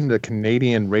never listened to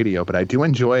Canadian radio, but I do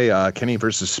enjoy Kenny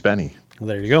versus Spenny. Well,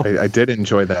 there you go. I did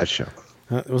enjoy that show.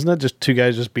 Wasn't that just two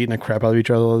guys just beating the crap out of each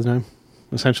other all the time,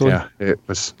 essentially? Yeah, it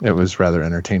was rather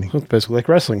entertaining. It's basically like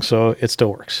wrestling, so it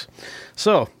still works.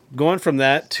 So, going from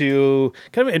that to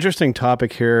kind of an interesting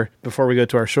topic here before we go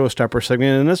to our showstopper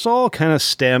segment, and this all kind of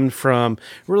stemmed from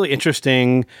a really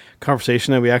interesting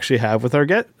conversation that we actually have with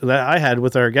that I had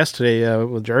with our guest today,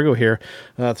 with Jargo here,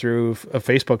 through a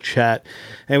Facebook chat,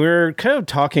 and we were kind of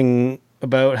talking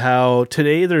about how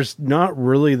today there's not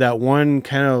really that one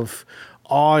kind of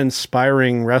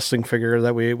awe-inspiring wrestling figure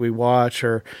that we watch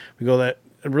or we go that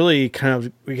really kind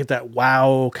of we get that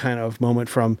wow kind of moment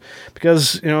from,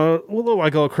 because a little while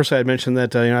ago, Chris, I had mentioned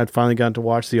that I'd finally gotten to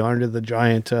watch the Andre the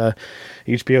Giant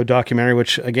HBO documentary,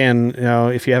 which again,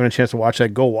 if you haven't a chance to watch that,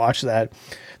 go watch that.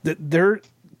 There,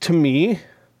 to me,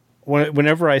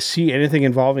 whenever I see anything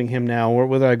involving him now, or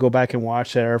whether I go back and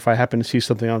watch that, or if I happen to see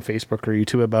something on Facebook or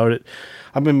YouTube about it,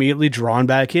 I'm immediately drawn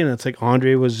back in. It's like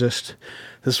Andre was just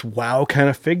this wow kind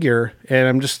of figure,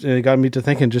 and it got me to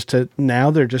thinking.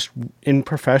 Now they're just in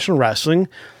professional wrestling,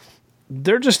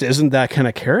 there just isn't that kind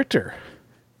of character.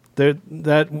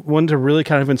 That one to really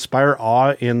kind of inspire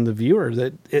awe in the viewer.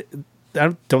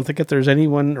 I don't think that there's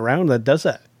anyone around that does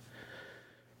that.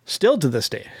 Still to this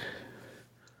day.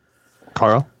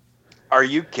 Carl? Are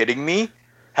you kidding me?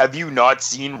 Have you not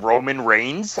seen Roman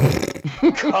Reigns?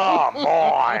 Come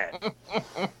on.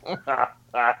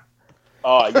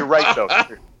 Oh, you're right, though.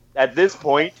 At this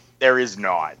point, there is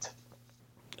not.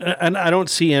 And I don't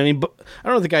see I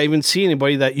don't think I even see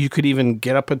anybody that you could even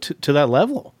get up to that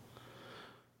level.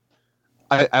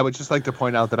 I would just like to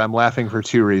point out that I'm laughing for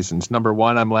two reasons. Number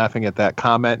one, I'm laughing at that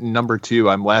comment. And number two,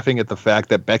 I'm laughing at the fact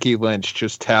that Becky Lynch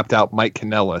just tapped out Mike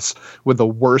Kanellis with the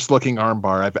worst looking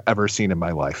armbar I've ever seen in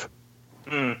my life.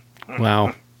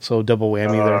 Wow. So double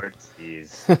whammy there.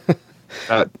 Jeez.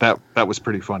 That was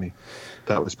pretty funny.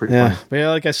 That was pretty funny. But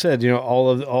yeah, like I said, all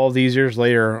of these years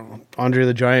later, Andre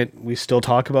the Giant, we still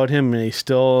talk about him, and he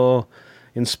still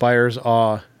inspires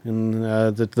awe in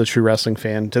the true wrestling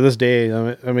fan to this day.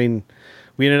 I mean,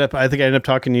 I ended up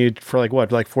talking to you for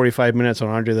like 45 minutes on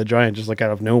Andre the Giant, just like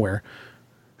out of nowhere.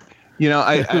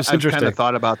 I've kind of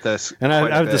thought about this, and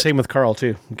I have the same with Carl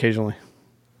too. Occasionally,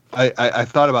 I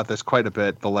thought about this quite a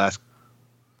bit the last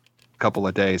couple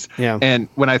of days. Yeah. And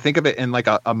when I think of it in like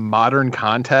a modern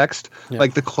context,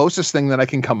 like the closest thing that I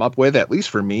can come up with, at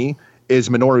least for me, is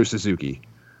Minoru Suzuki.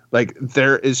 Like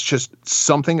there is just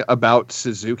something about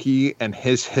Suzuki and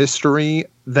his history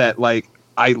that like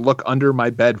I look under my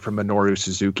bed from Minoru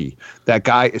Suzuki. That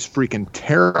guy is freaking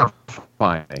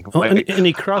terrifying. Oh, like, and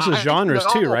he crosses genres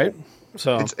too, right?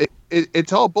 So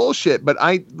it's all bullshit. But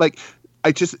I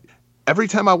just every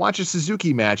time I watch a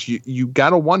Suzuki match, you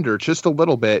gotta wonder just a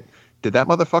little bit. Did that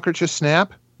motherfucker just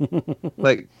snap?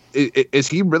 Like, is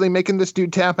he really making this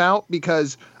dude tap out?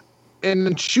 Because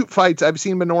in shoot fights, I've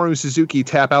seen Minoru Suzuki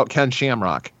tap out Ken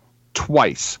Shamrock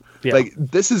twice. Yeah. Like,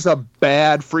 this is a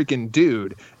bad freaking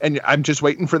dude. And I'm just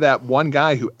waiting for that one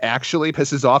guy who actually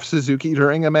pisses off Suzuki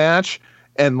during a match.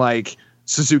 And, like,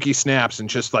 Suzuki snaps and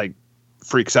just, like,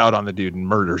 freaks out on the dude and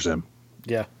murders him.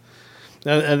 Yeah.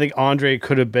 I think Andre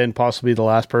could have been possibly the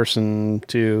last person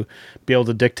to be able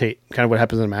to dictate kind of what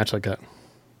happens in a match like that.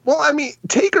 Well, I mean,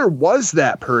 Taker was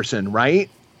that person,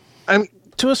 right? I mean,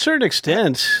 To a certain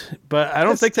extent, but I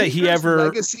don't think that he ever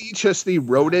legacy just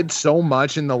eroded so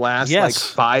much in the last like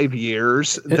 5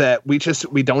 years that we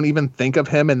don't even think of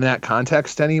him in that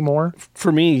context anymore.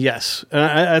 For me, yes.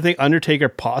 I think Undertaker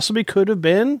possibly could have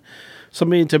been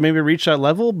somebody to maybe reach that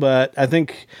level, but I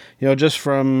think, just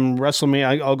from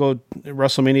WrestleMania, I'll go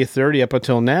WrestleMania 30 up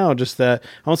until now, just that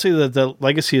I don't say that the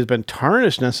legacy has been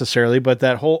tarnished necessarily, but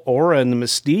that whole aura and the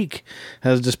mystique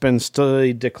has just been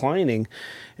slowly declining.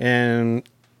 And,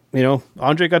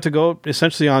 Andre got to go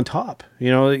essentially on top.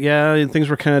 Things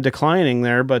were kind of declining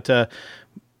there, but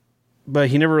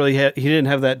he never really he didn't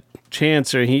have that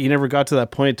chance, or he never got to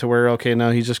that point to where, okay,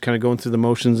 now he's just kind of going through the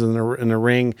motions in the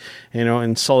ring,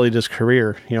 and sullied his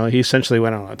career. He essentially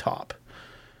went on top.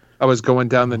 I was going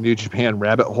down the New Japan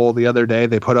rabbit hole the other day.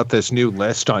 They put up this new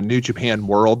list on New Japan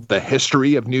World, the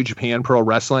history of New Japan Pro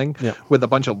Wrestling, with a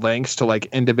bunch of links to like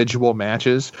individual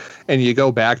matches. And you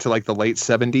go back to like the late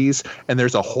 70s, and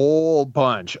there's a whole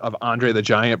bunch of Andre the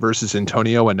Giant versus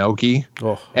Antonio Inoki.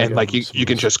 And like you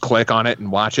can just click on it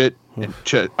and watch it.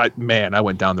 And I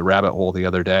went down the rabbit hole the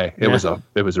other day. It was a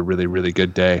really, really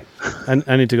good day.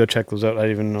 I need to go check those out. I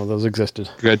didn't even know those existed.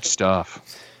 Good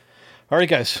stuff. All right,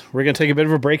 guys, we're going to take a bit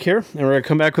of a break here, and we're going to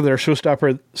come back with our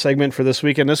showstopper segment for this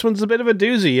week. And this one's a bit of a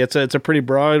doozy. It's a pretty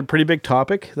broad, pretty big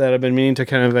topic that I've been meaning to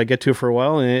kind of get to for a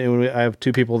while, and I have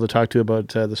two people to talk to about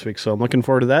this week. So I'm looking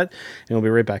forward to that, and we'll be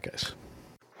right back, guys.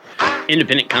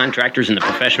 Independent contractors in the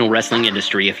professional wrestling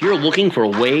industry, if you're looking for a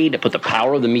way to put the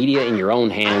power of the media in your own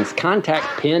hands, contact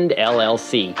Pinned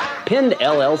LLC. Pinned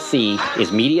LLC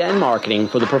is media and marketing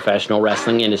for the professional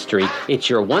wrestling industry. It's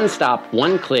your one-stop,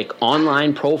 one-click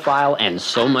online profile and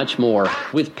so much more.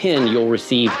 With Pinned, you'll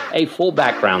receive a full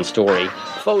background story,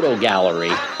 photo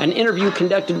gallery, an interview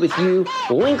conducted with you,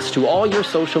 links to all your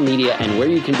social media and where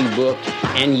you can be booked,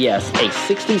 and yes, a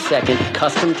 60-second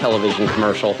custom television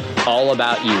commercial all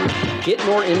about you. Get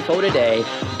more info today.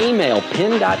 Email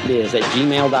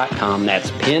pin.biz@gmail.com.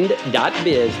 That's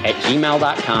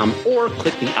pin.biz@gmail.com, or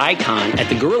click the icon at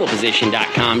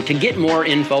thegorillaposition.com to get more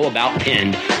info about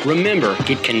Pinned. Remember,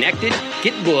 get connected,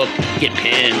 get booked, get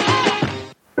pinned.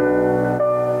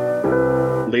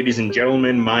 Ladies and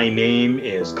gentlemen, my name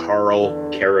is Carl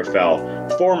Carafel,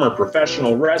 former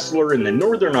professional wrestler in the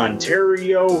Northern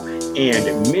Ontario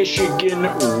and Michigan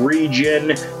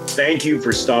region. Thank you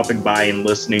for stopping by and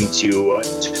listening to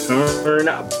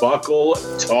Turnbuckle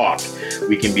Talk.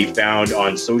 We can be found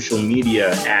on social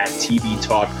media at TB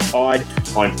Talk Pod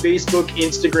on Facebook,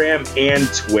 Instagram, and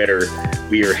Twitter.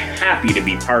 We are happy to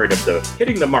be part of the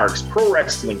Hitting the Marks Pro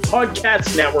Wrestling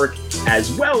Podcast Network,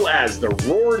 as well as the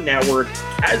Roar Network,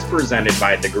 as presented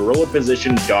by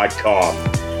thegorillaposition.com.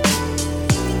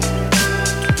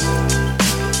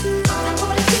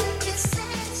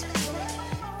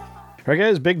 All right,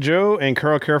 guys, Big Joe and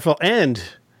Carl Careful, and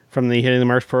from the Hitting the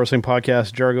Marks Pro Wrestling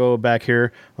Podcast, Jargo, back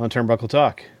here on Turnbuckle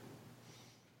Talk.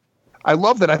 I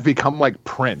love that I've become like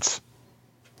Prince.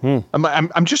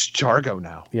 I'm just Jargo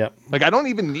now. Yep. Like I don't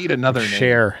even need another name.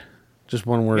 Share. Just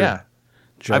one word. Yeah.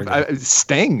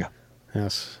 Sting.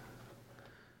 Yes.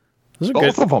 Those are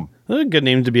Both of them. Those are good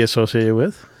names to be associated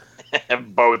with.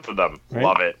 Both of them. Right?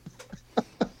 Love it.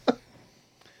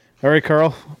 All right,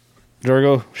 Carl.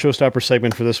 Jargo, showstopper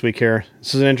segment for this week here.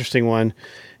 This is an interesting one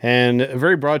and a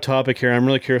very broad topic here. I'm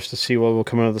really curious to see what will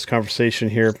come out of this conversation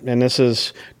here. And this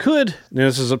is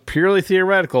a purely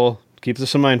theoretical. Keep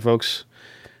this in mind, folks.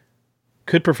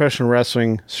 Could professional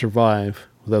wrestling survive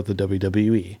without the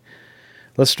WWE?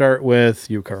 Let's start with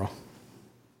you, Carl.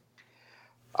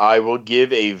 I will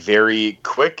give a very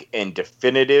quick and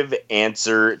definitive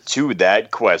answer to that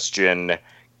question.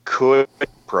 Could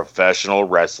professional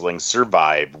wrestling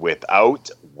survive without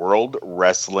World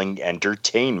Wrestling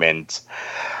Entertainment?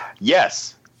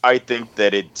 Yes, I think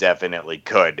that it definitely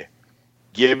could.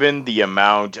 Given the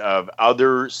amount of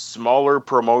other smaller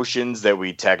promotions that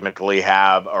we technically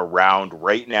have around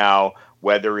right now,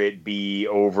 whether it be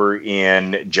over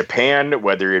in Japan,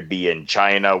 whether it be in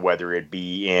China, whether it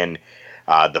be in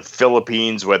the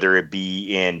Philippines, whether it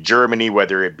be in Germany,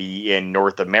 whether it be in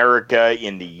North America,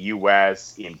 in the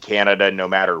US, in Canada, no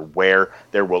matter where,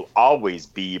 there will always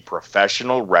be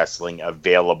professional wrestling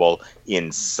available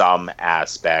in some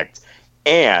aspect.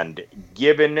 And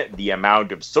given the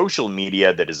amount of social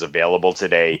media that is available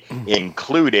today,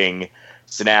 including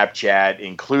Snapchat,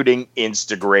 including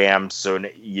Instagram. So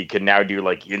you can now do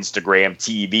like Instagram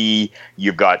TV.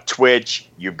 You've got Twitch.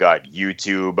 You've got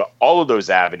YouTube. All of those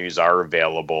avenues are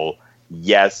available.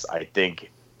 Yes, I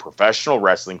think professional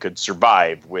wrestling could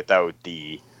survive without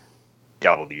the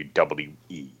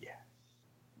WWE.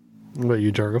 What about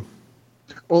you, Jargo?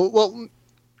 Well,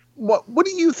 What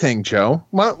do you think, Joe?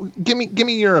 Give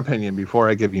me your opinion before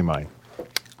I give you mine.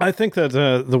 I think that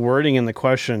the wording in the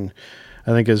question,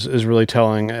 I think, is really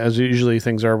telling, as usually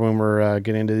things are when we're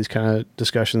getting into these kind of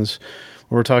discussions.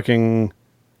 When we're talking,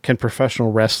 can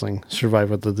professional wrestling survive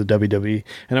with the WWE?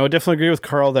 And I would definitely agree with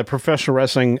Carl that professional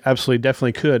wrestling absolutely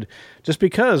definitely could, just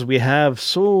because we have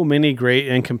so many great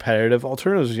and competitive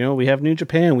alternatives. You know, we have New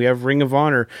Japan, we have Ring of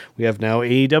Honor, we have now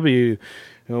AEW.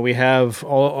 You know, we have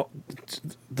all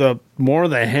the more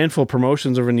than a handful of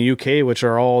promotions over in the UK, which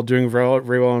are all doing very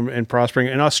well and prospering.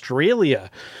 In Australia,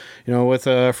 you know, with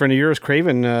a friend of yours,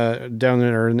 Craven, down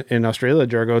there in Australia,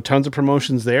 Jargo, tons of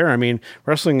promotions there. I mean,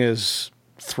 wrestling is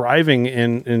thriving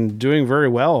and doing very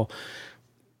well.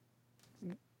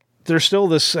 There's still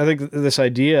this, I think, this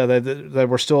idea that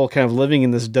we're still kind of living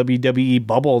in this WWE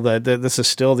bubble, that this is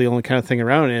still the only kind of thing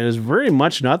around, and it is very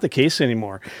much not the case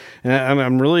anymore. And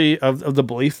I'm really of the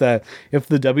belief that if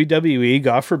the WWE,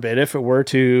 God forbid, if it were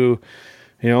to,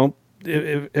 you know,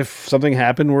 if something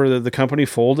happened where the company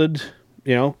folded,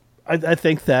 you know, I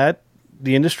think that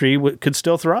the industry could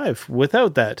still thrive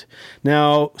without that.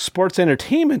 Now, sports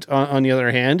entertainment, on the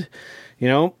other hand, you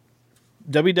know,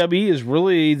 WWE is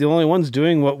really the only ones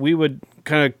doing what we would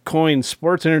kind of coin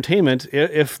sports entertainment.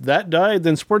 If that died,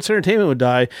 then sports entertainment would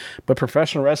die, but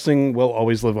professional wrestling will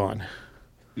always live on.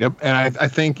 Yep, and I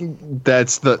think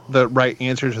that's the right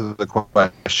answer to the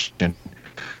question.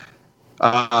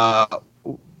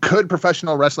 Could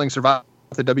professional wrestling survive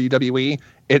the WWE?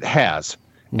 It has.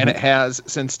 And it has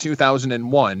since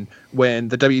 2001, when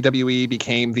the WWE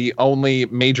became the only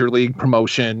major league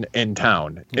promotion in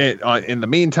town. In the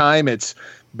meantime, it's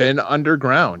been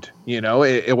underground. You know,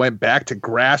 it went back to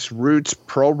grassroots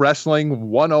pro wrestling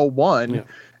 101. Yeah.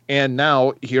 And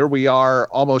now here we are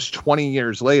almost 20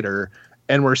 years later,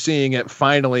 and we're seeing it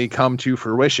finally come to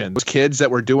fruition. Those kids that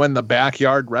were doing the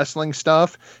backyard wrestling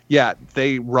stuff, yeah,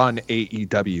 they run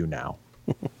AEW now.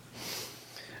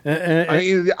 I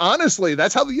mean, honestly,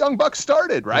 that's how the Young Bucks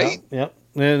started, right? Yep.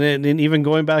 And even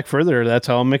going back further, that's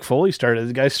how Mick Foley started.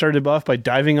 The guy started off by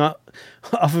diving off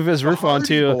of his roof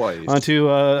onto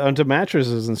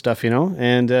mattresses and stuff, you know.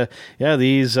 And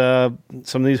these some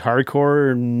of these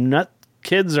hardcore nut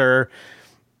kids are,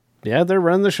 they're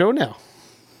running the show now.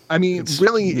 I mean, it's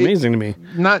really amazing to me.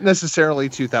 Not necessarily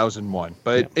 2001,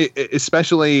 but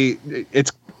especially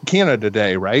it's Canada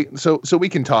Day, right? So we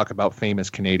can talk about famous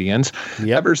Canadians.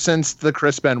 Yep. Ever since the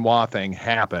Chris Benoit thing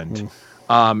happened,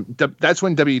 that's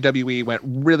when WWE went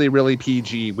really, really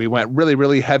PG. We went really,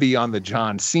 really heavy on the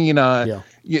John Cena,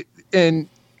 and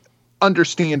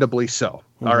understandably so.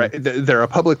 All right, they're a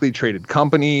publicly traded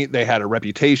company. They had a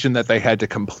reputation that they had to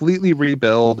completely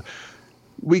rebuild.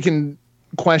 We can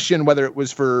question whether it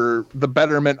was for the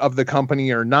betterment of the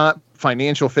company or not.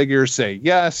 Financial figures say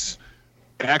yes.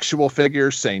 Actual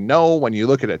figures say no. When you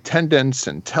look at attendance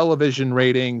and television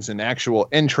ratings and actual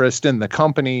interest in the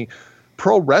company,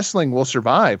 pro wrestling will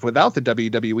survive without the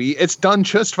WWE. It's done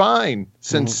just fine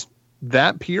since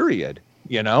that period.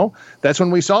 You know, that's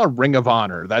when we saw Ring of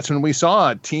Honor. That's when we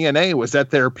saw TNA was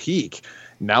at their peak.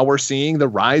 Now we're seeing the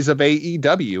rise of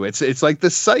AEW. It's like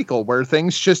this cycle where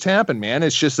things just happen, man.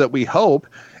 It's just that we hope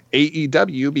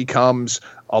AEW becomes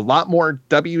a lot more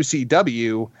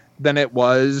WCW than it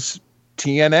was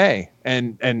TNA,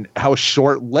 and how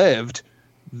short-lived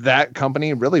that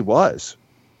company really was.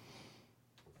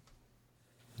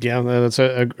 Yeah, that's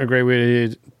a great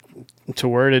way to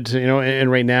word it. You know,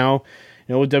 and right now,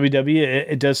 you know, with WWE,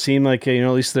 it does seem like, you know,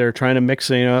 at least they're trying to mix,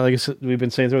 you know, like I said, we've been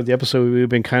saying throughout the episode, we've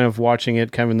been kind of watching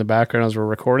it kind of in the background as we're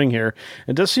recording here.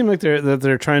 It does seem like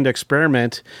they're trying to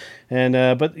experiment, and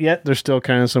but yet there's still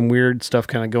kind of some weird stuff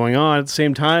kind of going on at the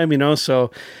same time, you know,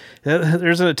 so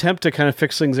there's an attempt to kind of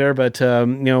fix things there. But, you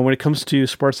know, when it comes to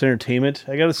sports entertainment,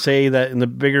 I got to say that in the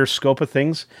bigger scope of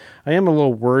things, I am a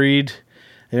little worried,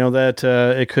 you know, that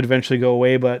it could eventually go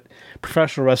away, but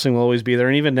professional wrestling will always be there.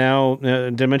 And even now,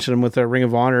 to mention them with Ring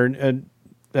of Honor,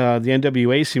 the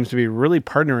NWA seems to be really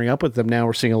partnering up with them now.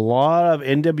 We're seeing a lot of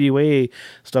NWA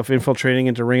stuff infiltrating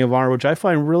into Ring of Honor, which I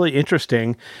find really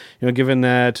interesting, you know, given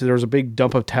that there was a big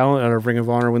dump of talent out of Ring of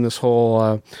Honor when this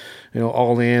whole, you know,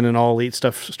 All In and All Elite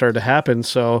stuff started to happen.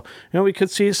 So, you know, we could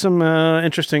see some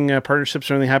interesting partnerships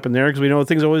certainly happen there, because we know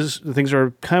things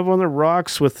are kind of on the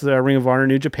rocks with Ring of Honor,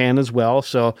 New Japan as well.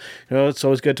 So, you know, it's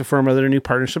always good to form other new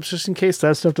partnerships just in case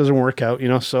that stuff doesn't work out, you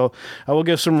know. So I will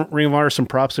give some Ring of Honor some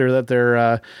props there that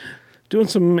they're doing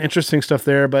some interesting stuff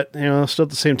there, but still at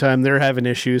the same time they're having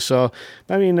issues. So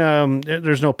I mean,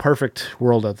 there's no perfect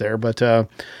world out there, but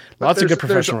lots of good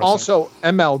professional wrestling. Also,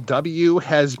 MLW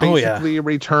has basically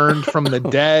returned from the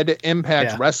dead.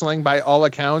 Impact Wrestling, by all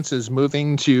accounts, is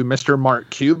moving to Mr. Mark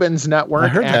Cuban's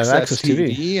network, Access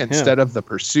TV, instead of the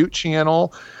Pursuit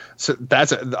channel. So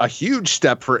that's a huge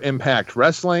step for Impact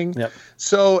Wrestling. Yep.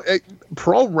 So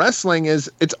pro wrestling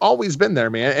it's always been there,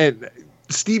 man. And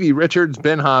Stevie Richards,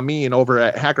 Ben Hameen over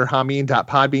at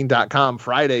hackerhameen.podbean.com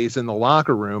Fridays in the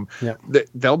locker room. Yep.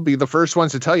 They'll be the first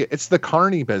ones to tell you it's the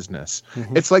carny business.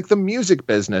 Mm-hmm. It's like the music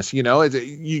business.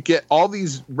 You get all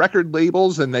these record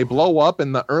labels and they blow up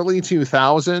in the early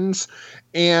 2000s,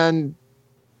 and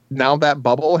now that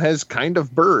bubble has kind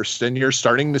of burst, and you're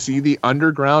starting to see the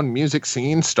underground music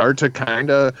scene start to kind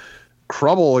of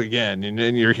crumble again.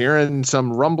 And you're hearing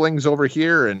some rumblings over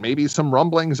here and maybe some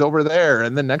rumblings over there.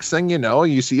 And the next thing you know,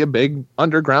 you see a big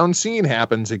underground scene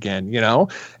happens again,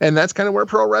 and that's kind of where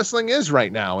pro wrestling is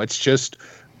right now. It's just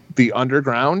the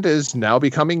underground is now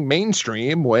becoming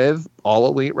mainstream with All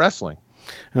Elite Wrestling.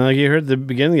 Like you heard at the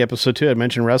beginning of the episode too, I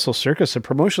mentioned Wrestle Circus, a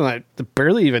promotion I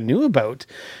barely even knew about,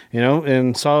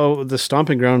 and saw the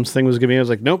Stomping Grounds thing was giving me. I was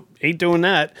like, nope, ain't doing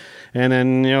that. And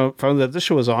then, found that this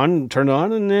show was on, turned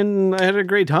on, and then I had a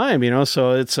great time,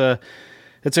 So it's a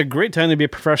great time to be a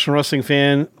professional wrestling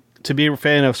fan, to be a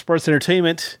fan of sports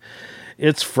entertainment.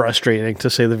 It's frustrating, to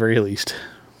say the very least.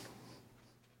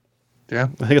 Yeah.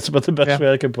 I think it's about the best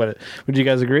way I can put it. Would you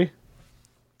guys agree?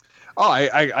 Oh,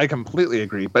 I completely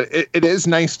agree. But it is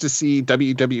nice to see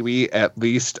WWE at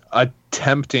least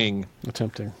attempting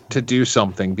to do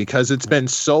something, because it's been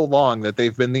so long that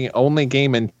they've been the only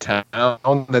game in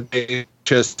town that they've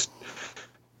just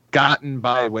gotten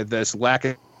by with this lack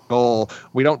of goal.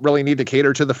 We don't really need to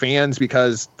cater to the fans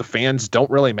because the fans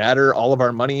don't really matter. All of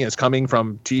our money is coming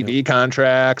from TV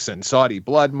contracts and Saudi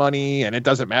blood money, and it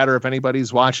doesn't matter if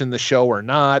anybody's watching the show or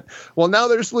not. Well, now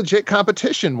there's legit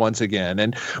competition once again,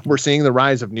 and we're seeing the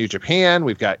rise of New Japan.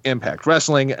 We've got Impact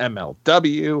Wrestling,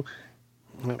 MLW,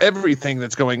 everything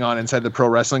that's going on inside the pro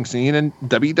wrestling scene, and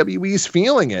WWE's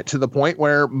feeling it to the point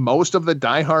where most of the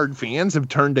diehard fans have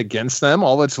turned against them.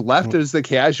 All that's left is the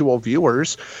casual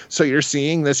viewers. So you're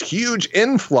seeing this huge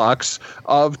influx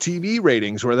of TV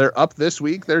ratings where they're up this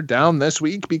week, they're down this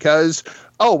week because,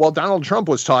 Donald Trump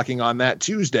was talking on that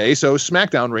Tuesday, so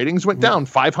SmackDown ratings went down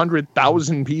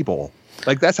 500,000 people.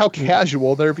 Like, that's how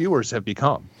casual their viewers have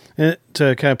become. And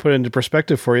to kind of put it into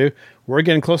perspective for you, we're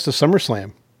getting close to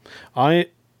SummerSlam. I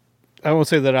won't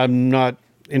say that I'm not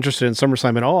interested in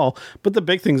SummerSlam at all, but the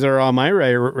big things that are on my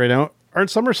radar right now aren't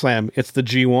SummerSlam. It's the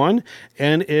G1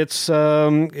 and it's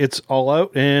All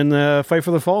Out and Fight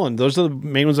for the Fallen. Those are the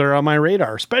main ones that are on my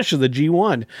radar, especially the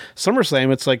G1.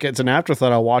 SummerSlam, it's an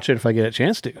afterthought. I'll watch it if I get a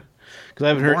chance to, because I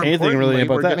haven't heard anything really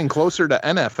about we're that. We're getting closer to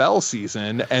NFL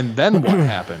season, and then what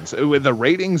happens? With the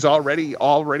ratings already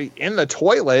in the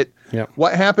toilet,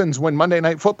 what happens when Monday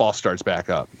Night Football starts back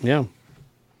up? Yeah.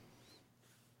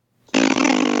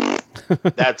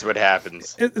 That's what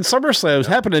happens. SummerSlam is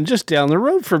happening just down the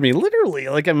road for me, literally.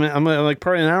 Like I'm like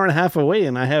probably an hour and a half away,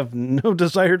 and I have no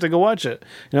desire to go watch it.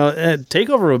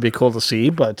 Takeover would be cool to see,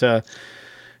 but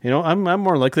I'm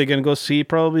more likely going to go see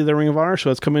probably the Ring of Honor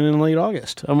show that's coming in late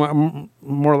August. I'm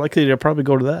more likely to probably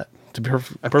go to that.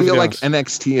 I feel like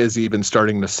NXT is even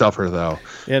starting to suffer though,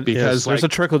 because there's a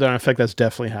trickle down effect that's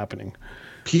definitely happening.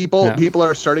 People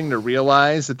are starting to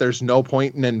realize that there's no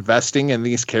point in investing in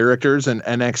these characters in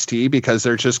NXT because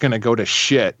they're just going to go to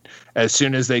shit as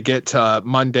soon as they get to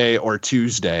Monday or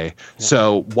Tuesday. Yeah.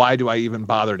 So why do I even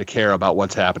bother to care about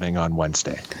what's happening on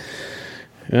Wednesday?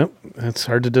 Yep, it's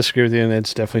hard to disagree with you, and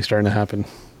it's definitely starting to happen.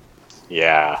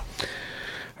 Yeah.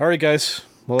 All right, guys.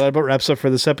 Well, that about wraps up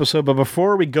for this episode. But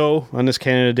before we go on this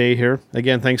Canada Day here,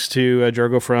 again, thanks to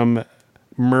Jorgo from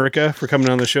America for coming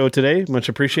on the show today. Much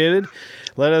appreciated.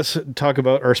 Let us talk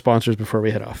about our sponsors before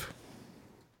we head off.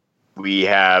 We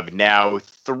have now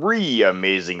 3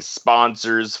 amazing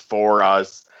sponsors for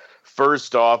us.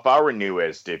 First off, our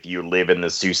newest. If you live in the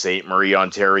Sault Ste. Marie,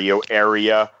 Ontario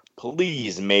area,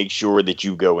 please make sure that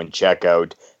you go and check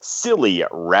out Silly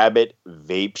Rabbit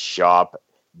Vape Shop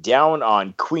down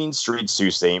on Queen Street,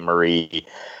 Sault Ste. Marie.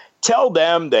 Tell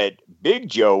them that Big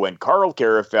Joe and Carl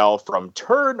Carafel from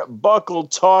Turnbuckle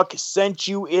Talk sent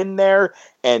you in there,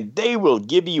 and they will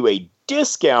give you a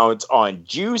discount on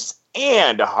juice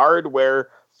and hardware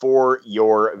for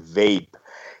your vape.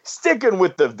 Sticking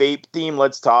with the vape theme,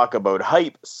 let's talk about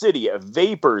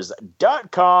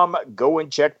HypeCityVapors.com. Go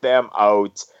and check them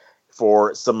out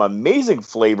for some amazing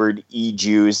flavored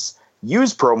e-juice.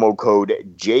 Use promo code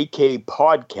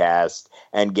JKPodcast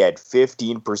and get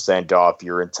 15% off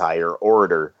your entire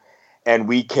order. And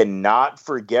we cannot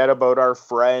forget about our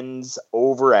friends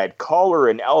over at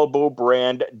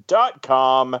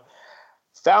collarandelbowbrand.com,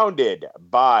 founded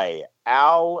by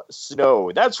Al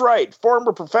Snow. That's right,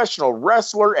 former professional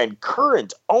wrestler and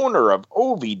current owner of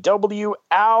OVW,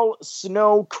 Al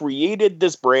Snow created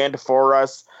this brand for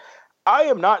us. I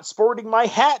am not sporting my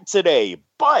hat today,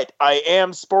 but I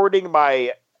am sporting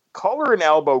my Collar and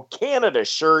Elbow Canada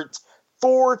shirt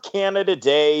for Canada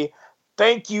Day.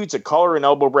 Thank you to Collar and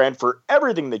Elbow Brand for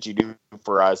everything that you do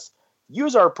for us.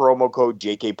 Use our promo code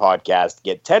JKPodcast.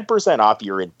 Get 10% off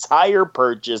your entire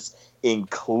purchase,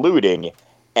 including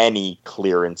any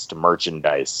clearance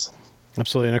merchandise.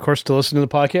 Absolutely. And of course, to listen to the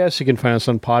podcast, you can find us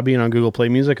on Podbean, on Google Play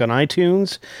Music, on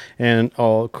iTunes, and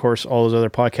all those other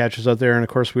podcatchers out there. And of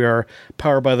course, we are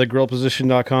powered by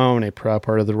thegrillposition.com and a proud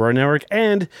part of the Roar Network,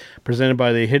 and presented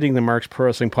by the Hitting the Marks Pro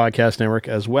Wrestling Podcast Network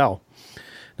as well.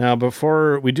 Now,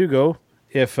 before we do go,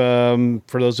 if for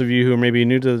those of you who are maybe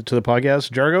new to the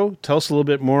podcast, Jargo, tell us a little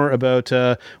bit more about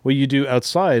what you do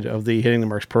outside of the Hitting the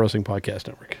Marks Pro Wrestling Podcast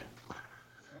Network.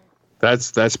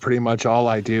 That's pretty much all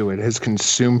I do. It has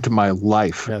consumed my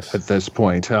life at this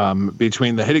point.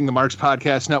 Between the Hitting the Marks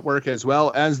Podcast Network as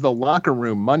well as the Locker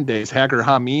Room, Mondays,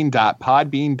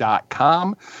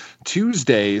 hackerhameen.podbean.com.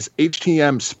 Tuesdays,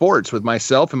 HTM Sports with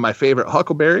myself and my favorite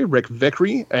Huckleberry, Rick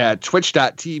Vickery, at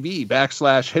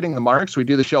twitch.tv/Hitting the Marks. We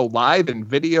do the show live and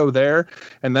video there,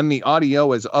 and then the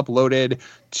audio is uploaded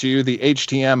to the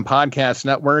HTM Podcast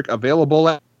Network, available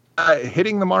at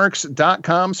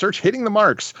hittingthemarks.com. Search Hitting the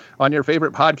Marks on your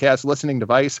favorite podcast listening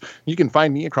device. You can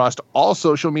find me across all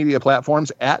social media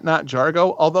platforms at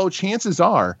NotJargo, although chances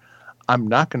are I'm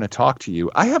not going to talk to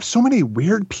you. I have so many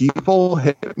weird people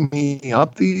hit me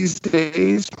up these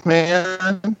days,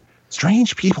 man.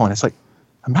 Strange people. And it's like,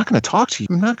 I'm not going to talk to you.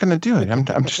 I'm not going to do it. I'm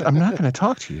not going to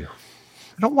talk to you.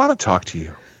 I don't want to talk to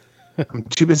you. I'm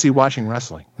too busy watching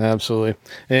wrestling. Absolutely.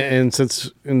 And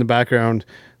since in the background,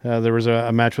 there was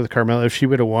a match with Carmella. If she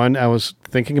would have won, I was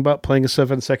thinking about playing a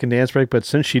 7-second dance break, but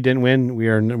since she didn't win, we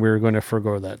were going to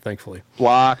forgo that, thankfully.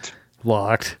 Blocked.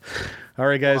 All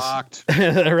right, guys.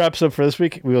 That wraps up for this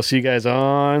week. We will see you guys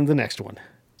on the next one.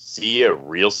 See you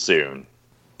real soon.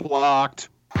 Blocked.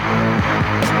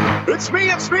 It's me,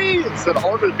 it's the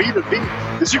art of B to B.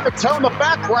 As you can tell in the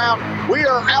background, we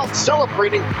are out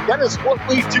celebrating. That is what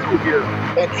we do here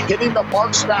at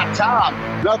hittingthemarks.com.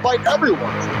 And I invite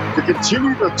everyone to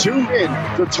continue to tune in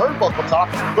to Turnbuckle Talk,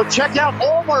 but check out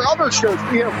all of our other shows.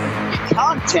 We have weekly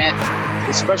content,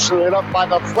 especially lit up by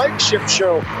the flagship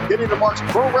show, Hitting the Marks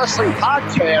Pro Wrestling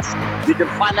Podcast. You can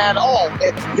find that all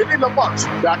at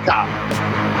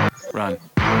hittingthemarks.com. Run.